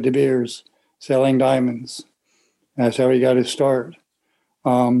started De Beers selling diamonds. That's how he got his start.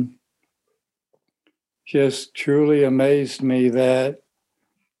 Just truly amazed me that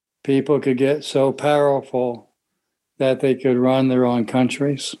people could get so powerful that they could run their own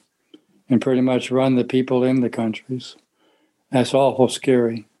countries and pretty much run the people in the countries. That's awful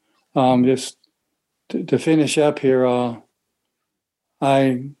scary. Just to finish up here,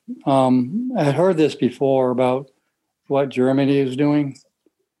 I had heard this before about what Germany is doing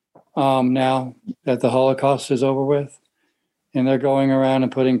now that the Holocaust is over with. And they're going around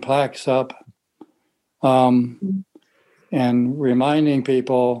and putting plaques up and reminding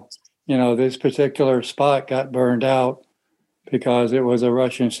people, this particular spot got burned out because it was a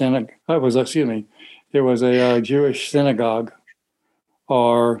Russian synagogue. It was a Jewish synagogue.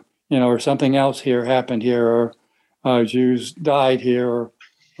 or or something else here happened here, or Jews died here,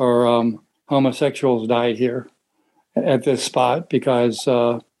 or homosexuals died here at this spot because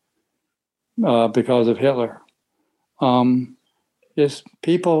of Hitler. Just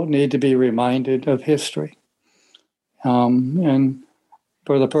people need to be reminded of history. And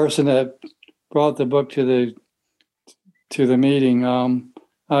for the person that brought the book to the meeting,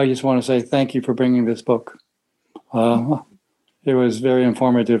 I just want to say thank you for bringing this book. It was very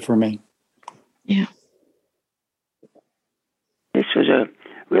informative for me. Yeah. This was a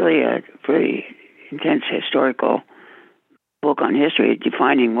pretty intense historical book on history,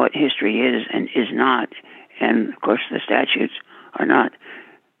 defining what history is and is not. And of course, the statutes are not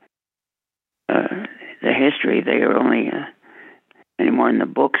the history. They are only anymore in the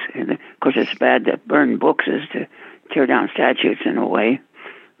books. And of course, it's bad to burn books is to tear down statutes in a way.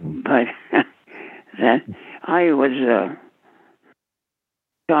 But that I was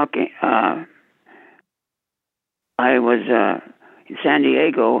talking. I was in San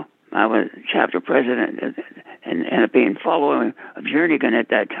Diego. I was chapter president and ended up being following of Jernigan at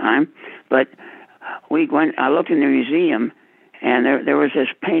that time. But we went. I looked in the museum, and there was this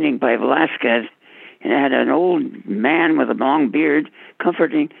painting by Velázquez, and it had an old man with a long beard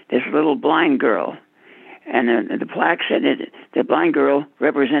comforting this little blind girl. And the plaque said that the blind girl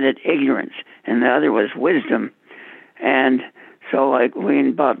represented ignorance, and the other was wisdom. And so, we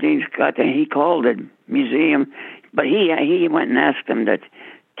and Bob Dean got there, he called the museum, but he went and asked them to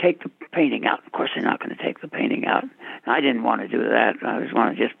take the painting out. Of course, they're not going to take the painting out. I didn't want to do that. I just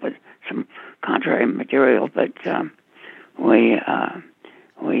want to just put some contrary material, but we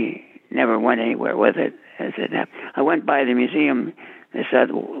never went anywhere with it. As it happened. I went by the museum this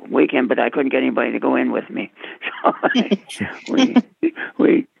weekend, but I couldn't get anybody to go in with me. So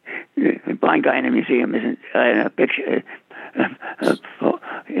the blind guy in a museum isn't in a picture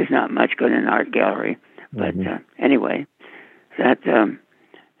is not much good in an art gallery. But anyway, that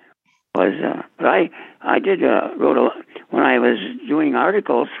was. But I did wrote when I was doing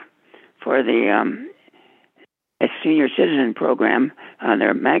articles for the senior citizen program on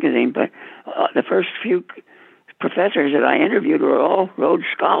their magazine. But the first few professors that I interviewed were all Rhodes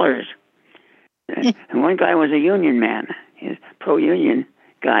Scholars, and one guy was a union man, he's a pro-union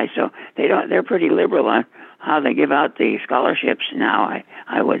guy. So they're pretty liberal on how they give out the scholarships now.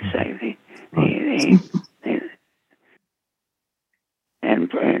 I would say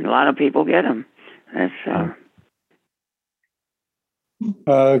and a lot of people get them. That's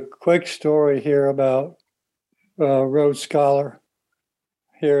a quick story here about Rhodes Scholar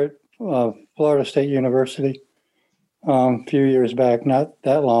here at Florida State University. A few years back, not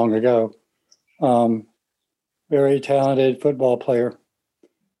that long ago. Very talented football player,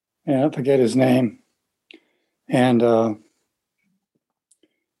 and I forget his name. And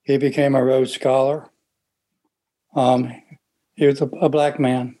he became a Rhodes Scholar. He was a black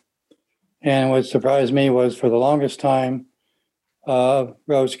man. And what surprised me was for the longest time,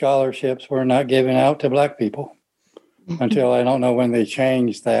 Rhodes Scholarships were not given out to black people until I don't know when they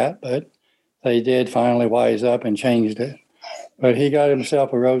changed that, but they did finally wise up and changed it. But he got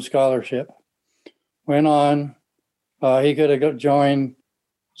himself a Rhodes Scholarship. Went on, he could have joined,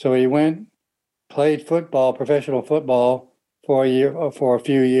 so he went, played football, professional football for a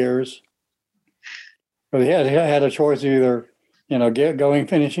few years. But he had a choice of either,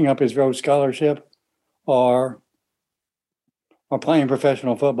 finishing up his Rhodes Scholarship or playing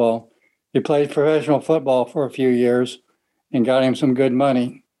professional football. He played professional football for a few years and got him some good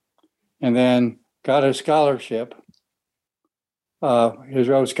money, and then got a scholarship, his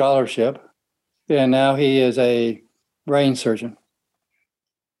Rhodes Scholarship. And now he is a brain surgeon.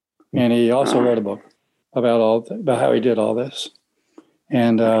 And he also wrote a book about how he did all this.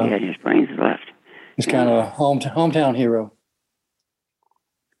 And his brains left. He's kind of a hometown hero.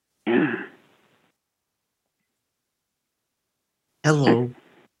 Yeah. Hello.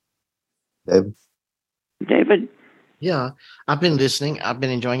 David? Yeah, I've been listening. I've been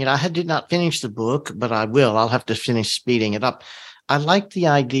enjoying it. I did not finish the book, but I will. I'll have to finish speeding it up. I like the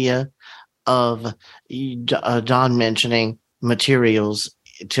idea of Don mentioning materials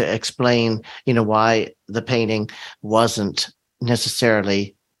to explain, why the painting wasn't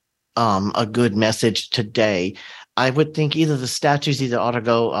necessarily a good message today. I would think either the statues ought to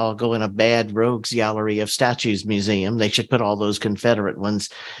go in a bad rogues gallery of statues museum. They should put all those Confederate ones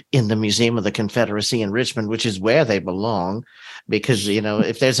in the Museum of the Confederacy in Richmond, which is where they belong, because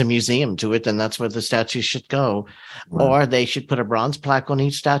if there's a museum to it, then that's where the statues should go. Right. Or they should put a bronze plaque on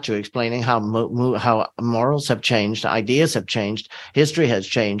each statue explaining how morals have changed, ideas have changed, history has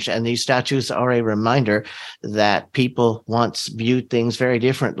changed, and these statues are a reminder that people once viewed things very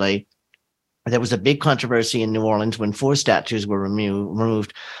differently. There was a big controversy in New Orleans when 4 statues were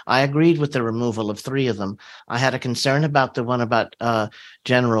removed. I agreed with the removal of 3 of them. I had a concern about the one about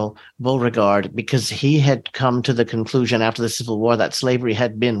General Beauregard, because he had come to the conclusion after the Civil War that slavery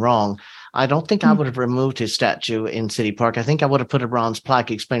had been wrong. I don't think I would have removed his statue in City Park. I think I would have put a bronze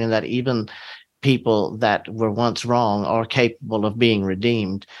plaque explaining that even people that were once wrong are capable of being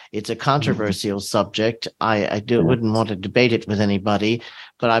redeemed. It's a controversial subject. I wouldn't want to debate it with anybody,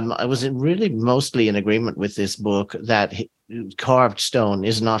 but I was really mostly in agreement with this book that carved stone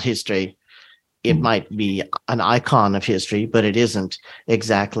is not history. It might be an icon of history, but it isn't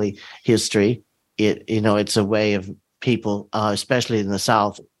exactly history. It's a way of people, especially in the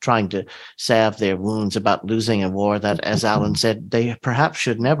South, trying to salve their wounds about losing a war that, as Alan said, they perhaps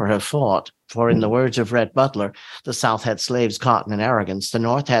should never have fought. For in the words of Rhett Butler, the South had slaves, cotton, and arrogance. The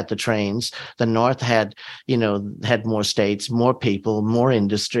North had the trains. The North had more states, more people, more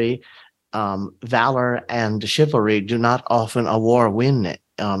industry. Valor and chivalry do not often a war win,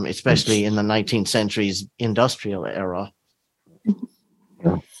 especially in the 19th century's industrial era.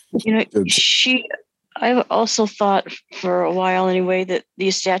 I've also thought for a while anyway that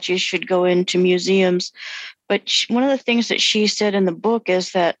these statues should go into museums. But one of the things that she said in the book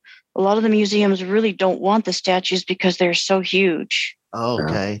is that a lot of the museums really don't want the statues because they're so huge. Oh,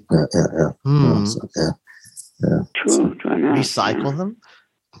 okay. Yeah. True. Recycle them?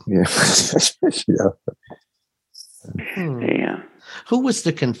 Yeah. Yeah. Who was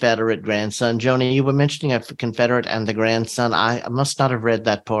the Confederate grandson? Joni, you were mentioning a Confederate and the grandson. I must not have read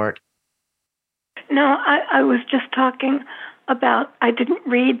that part. No, I was just talking about, I didn't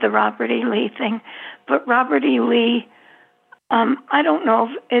read the Robert E. Lee thing, but Robert E. Lee, I don't know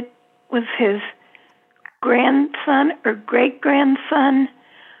if it was his grandson or great-grandson,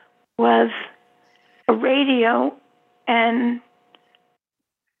 was a radio and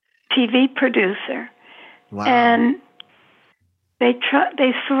TV producer. Wow. And they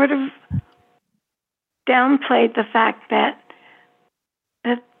sort of downplayed the fact that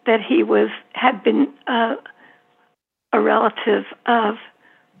he had been a relative of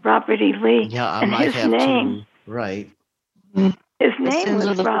Robert E. Lee. Yeah, I and might his have name, too. Right. His name Sins was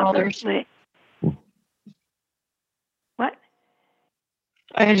of the Robert Fathers. Lee. What?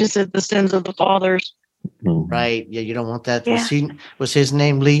 I just said the sins of the fathers. Right. Yeah, you don't want that. Yeah. Was his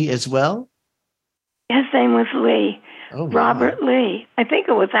name Lee as well? His name was Lee. Oh, wow. Robert Lee. I think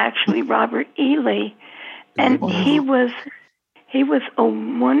it was actually Robert E. Lee. And he was a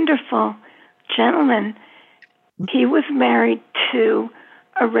wonderful gentleman. He was married to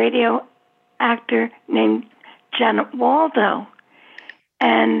a radio actor named Janet Waldo.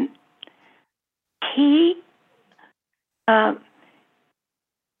 And she was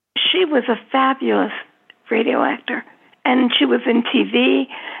a fabulous radio actor. And she was in TV,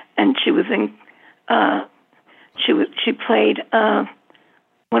 and she was in, she played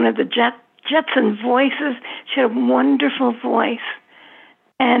one of the Jetson voices. She had a wonderful voice.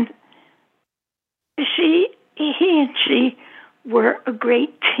 And he and she were a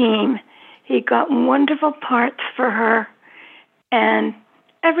great team. He got wonderful parts for her, and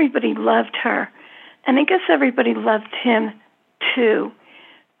everybody loved her. And I guess everybody loved him, too,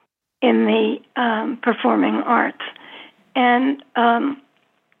 in the performing arts. And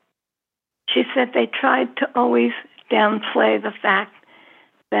she said they tried to always downplay the fact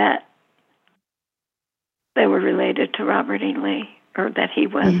that they were related to Robert E. Lee, or that he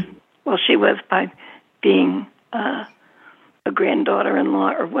was. Well, she was by being a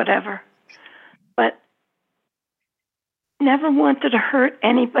granddaughter-in-law or whatever. But never wanted to hurt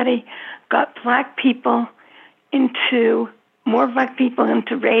anybody, got more black people into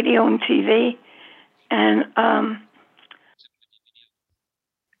radio and TV, and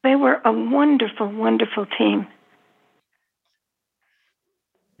they were a wonderful, wonderful team.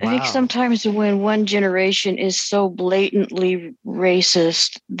 I think sometimes when one generation is so blatantly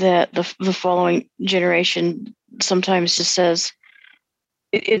racist that the following generation sometimes just says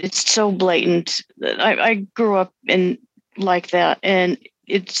it's so blatant. I grew up in like that, and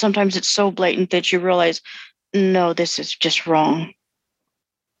sometimes it's so blatant that you realize, no, this is just wrong.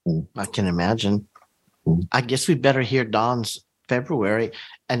 I can imagine. I guess we better hear Don's February,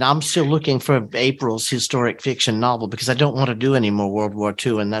 and I'm still looking for April's historic fiction novel because I don't want to do any more World War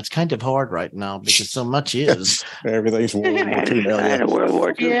II, and that's kind of hard right now because so much is. Everything's World War II now. I had a World War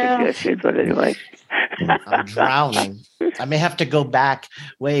II suggestion, but anyway. I'm drowning. I may have to go back,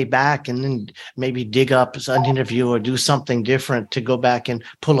 way back, and then maybe dig up an interview or do something different to go back and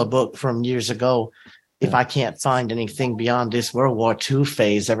pull a book from years ago. If I can't find anything beyond this World War II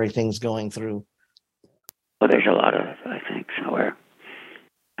phase everything's going through. Well, there's a lot of, I think, somewhere.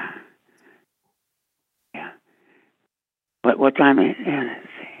 Yeah. What time is it?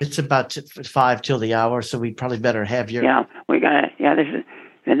 It's about 5 till the hour, so we probably better have your... Yeah, we got it. Yeah, this is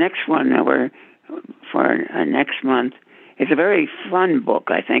the next one that we're for next month. It's a very fun book.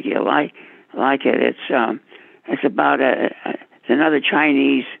 I think you'll like it. It's about it's another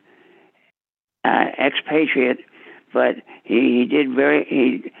Chinese expatriate, but he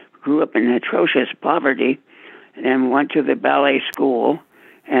grew up in atrocious poverty, and then went to the ballet school,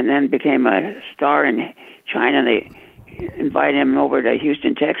 and then became a star in China. They invited him over to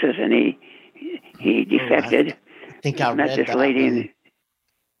Houston, Texas, and he defected. I think I met read this that lady.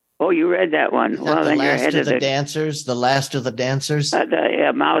 Oh, you read that one? Well, then you're ahead of the dancers. The Last of the Dancers.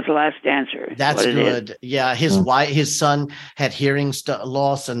 Mao's Last Dancer. That's good. Yeah, his son had hearing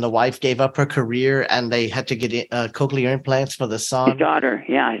loss, and the wife gave up her career, and they had to get cochlear implants for the son. His daughter.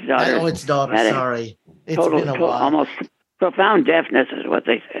 His daughter. Sorry, it's been a while. Almost profound deafness is what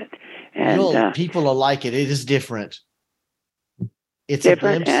they said. And people will like it. It is different. It's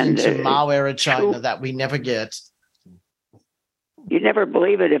different, a glimpse into Mao era China that we never get. You'd never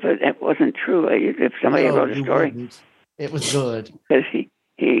believe it if it wasn't true. If somebody wrote a story, wouldn't. It was good because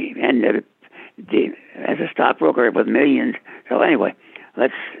he ended up as a stockbroker with millions. So anyway,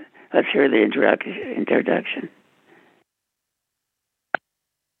 let's hear the introduction.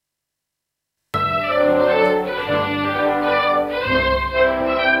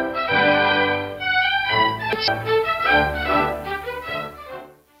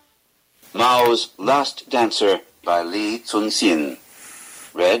 Mao's Last Dancer by Li Cunxin.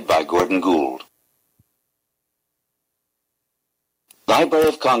 Read by Gordon Gould. Library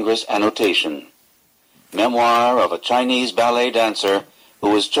of Congress Annotation. Memoir of a Chinese ballet dancer who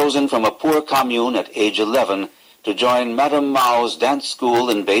was chosen from a poor commune at age 11 to join Madame Mao's dance school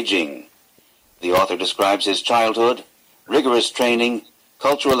in Beijing. The author describes his childhood, rigorous training,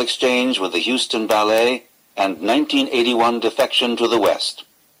 cultural exchange with the Houston Ballet, and 1981 defection to the West.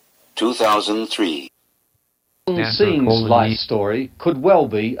 2003. Xin's life story could well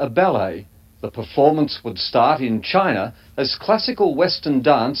be a ballet. The performance would start in China as classical Western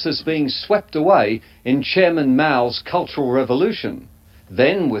dance is being swept away in Chairman Mao's Cultural Revolution.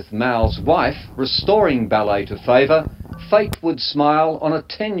 Then, with Mao's wife restoring ballet to favour, fate would smile on a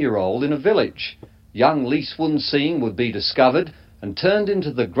 10-year-old in a village. Young Li Cunxin would be discovered and turned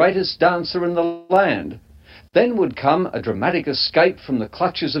into the greatest dancer in the land. Then would come a dramatic escape from the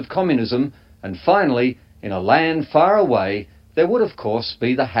clutches of communism, and finally, in a land far away, there would of course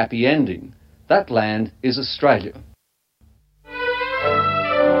be the happy ending. That land is Australia.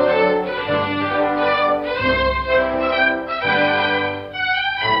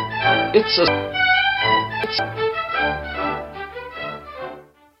 It's a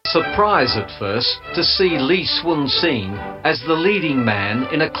surprise at first to see Li Cunxin as the leading man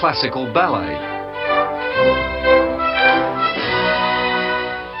in a classical ballet.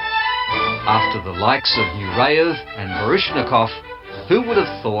 After the likes of Nureyev and Baryshnikov, who would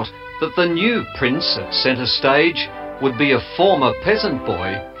have thought that the new prince at centre stage would be a former peasant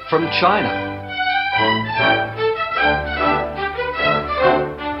boy from China?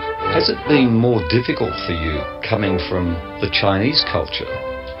 Has it been more difficult for you, coming from the Chinese culture,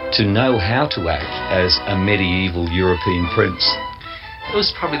 to know how to act as a medieval European prince? It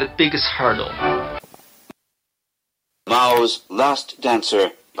was probably the biggest hurdle. Mao's Last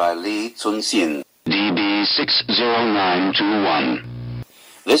Dancer by Li Cunxin. DB106840.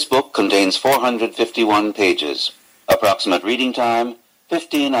 This book contains 451 pages. Approximate reading time,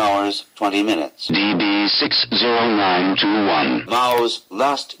 15 hours, 20 minutes. DB60921. Mao's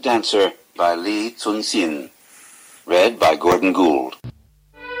Last Dancer by Li Cunxin. Read by Gordon Gould.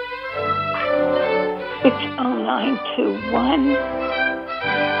 60921.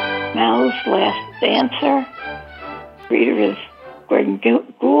 Mao's Last Dancer. Reader is Gordon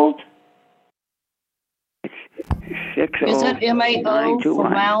Gould. Is that MAO for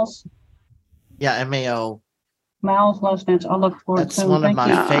Mao's? Yeah, MAO. Mao's Last Dancer. I'll look for it. That's one of my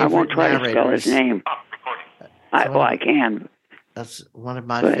favorite I won't try narrators. to spell his name. I can. That's one of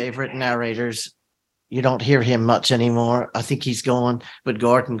my favorite narrators. You don't hear him much anymore. I think he's gone, but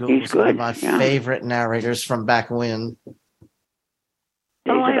Gordon Gould was one of my favorite narrators from back when.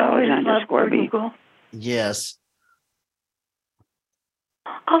 I always Alexander love Scorby. Google. Yes.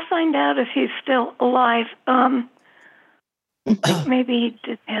 I'll find out if he's still alive. I think maybe he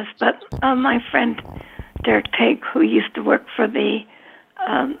did his, but my friend Derek Tague, who used to work for the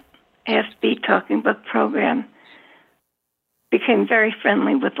ASB Talking Book program, became very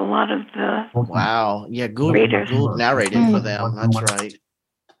friendly with a lot of the Wow. Yeah, Gould narrated for them. That's right.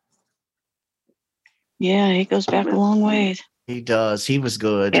 Yeah, he goes back a long ways. He does. He was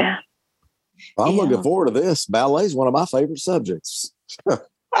good. Yeah. I'm looking forward to this. Ballet is one of my favorite subjects.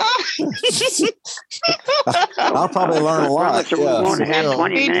 I'll probably learn a lot. We won't have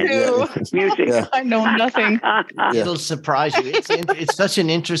 20 minutes music. Yeah. I know nothing. It'll surprise you. It's such an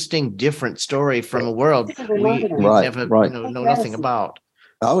interesting, different story from a world we never know nothing about.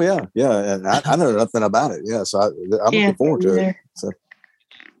 Oh yeah, and I know nothing about it. Yeah, so I'm looking forward to it. So.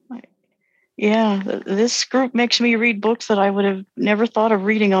 Yeah, this group makes me read books that I would have never thought of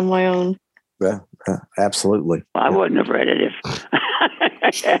reading on my own. Yeah, absolutely. Well, I wouldn't have read it if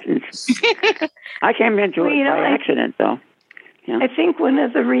I came into it by accident, though. Yeah. I think one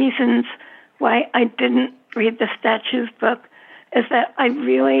of the reasons why I didn't read the statues book is that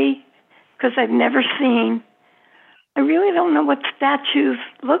because I've never seen, I really don't know what statues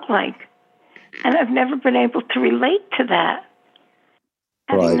look like. And I've never been able to relate to that.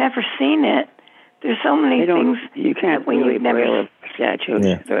 Having never seen it, there's so many things you can't really braille a statue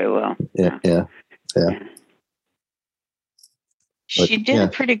very well. Yeah. She did a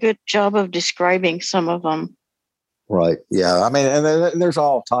pretty good job of describing some of them. Right. Yeah. I mean, and there's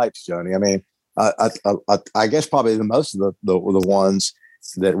all types, Joni. I mean, I guess probably the most of the ones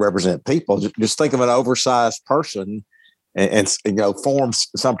that represent people. Just think of an oversized person, and forms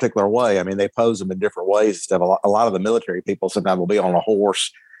some particular way. I mean, they pose them in different ways. A lot of the military people sometimes will be on a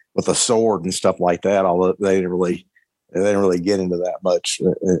horse with a sword and stuff like that. Although they didn't really get into that much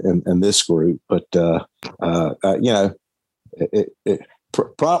in this group. But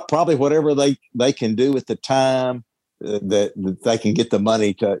probably whatever they can do at the time that they can get the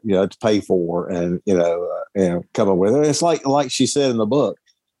money to pay for, and come up with it. It's like she said in the book.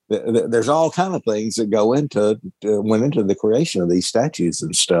 There's all kind of things that went into the creation of these statues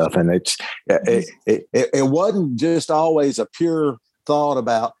and stuff, and it wasn't just always a pure thought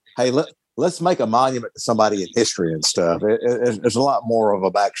about, hey, let's make a monument to somebody in history and stuff. There's a lot more of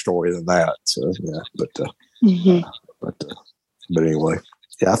a backstory than that. So yeah, but anyway,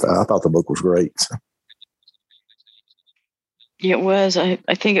 yeah, I thought the book was great. It was. I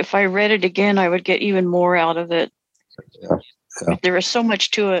think if I read it again, I would get even more out of it. Yeah. There was so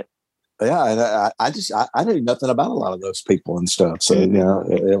much to it. Yeah, and I knew nothing about a lot of those people and stuff. So it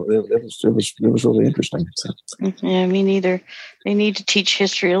was really interesting. So. Yeah, me neither. They need to teach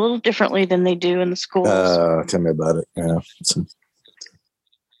history a little differently than they do in the schools. Tell me about it. Yeah.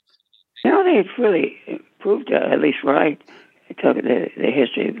 They've really improved, at least where I took the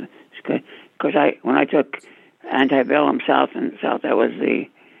history. Because when I took antebellum South, that was the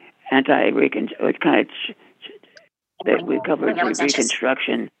it kind of that we covered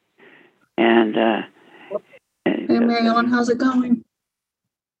Reconstruction. And hey, Mary Ellen, how's it going?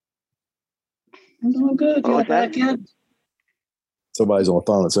 I'm doing good. You back yet? Somebody's on the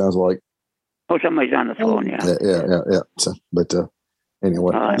phone, it sounds like. Oh, somebody's on the phone, yeah. So, but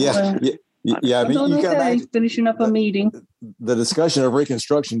anyway, I mean, you can imagine finishing up a meeting. The discussion of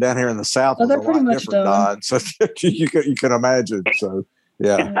Reconstruction down here in the South was a lot different, Don. So you can imagine. So.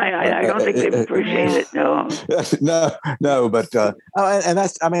 Yeah, I don't think they appreciate it. No, but and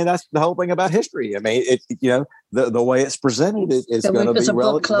that's the whole thing about history. I mean, the way it's presented is going to be It's a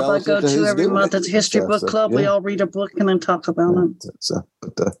book club I go to every month. It's a history book club. We all read a book and then talk about it. So,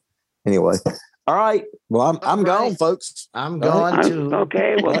 but anyway, all right. Well, I'm gone, folks. I'm going to.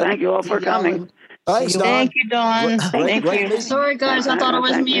 Okay. Well, thank you all for coming. Thanks, Don. Thank you, Don. Thank you. Sorry, guys. I thought I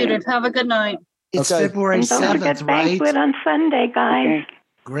was muted. Have a good night. It's February 7th, right? Banquet on Sunday, guys. Okay.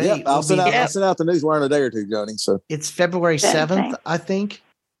 Great. Yep, I'll send out the news in a day or two, Joni. So it's February 7th, I think.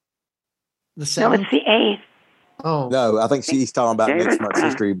 The 7th? No, it's the 8th. Oh. No, I think she's talking about next month's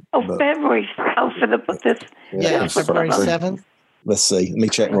history. February. Oh, for the book. Yeah, February 7th. Let's see. Let me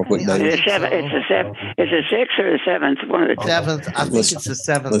check real quick, David. It's the 6th or the 7th? One of the 7th. I think it's the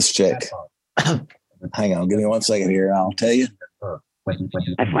 7th. Let's check. Hang on. Give me 1 second here. I'll tell you.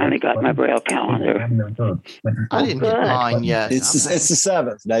 I finally got my Braille calendar. I didn't get mine yet. It's the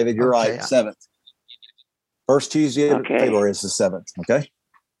 7th, David. You're right. 7th. First Tuesday of February is the 7th. Okay.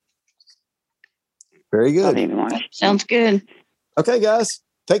 Very good. Sounds good. Okay, guys.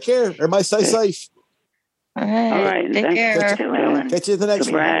 Take care. Everybody stay safe. All right. Take care. Catch you at the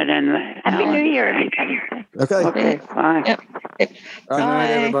next one. And Happy New Year. Okay. Bye. Yep. Good night,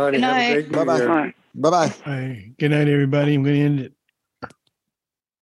 everybody. Good Have a night. great New Bye-bye. Year. Bye-bye. All right. Good night, everybody. I'm going to end it.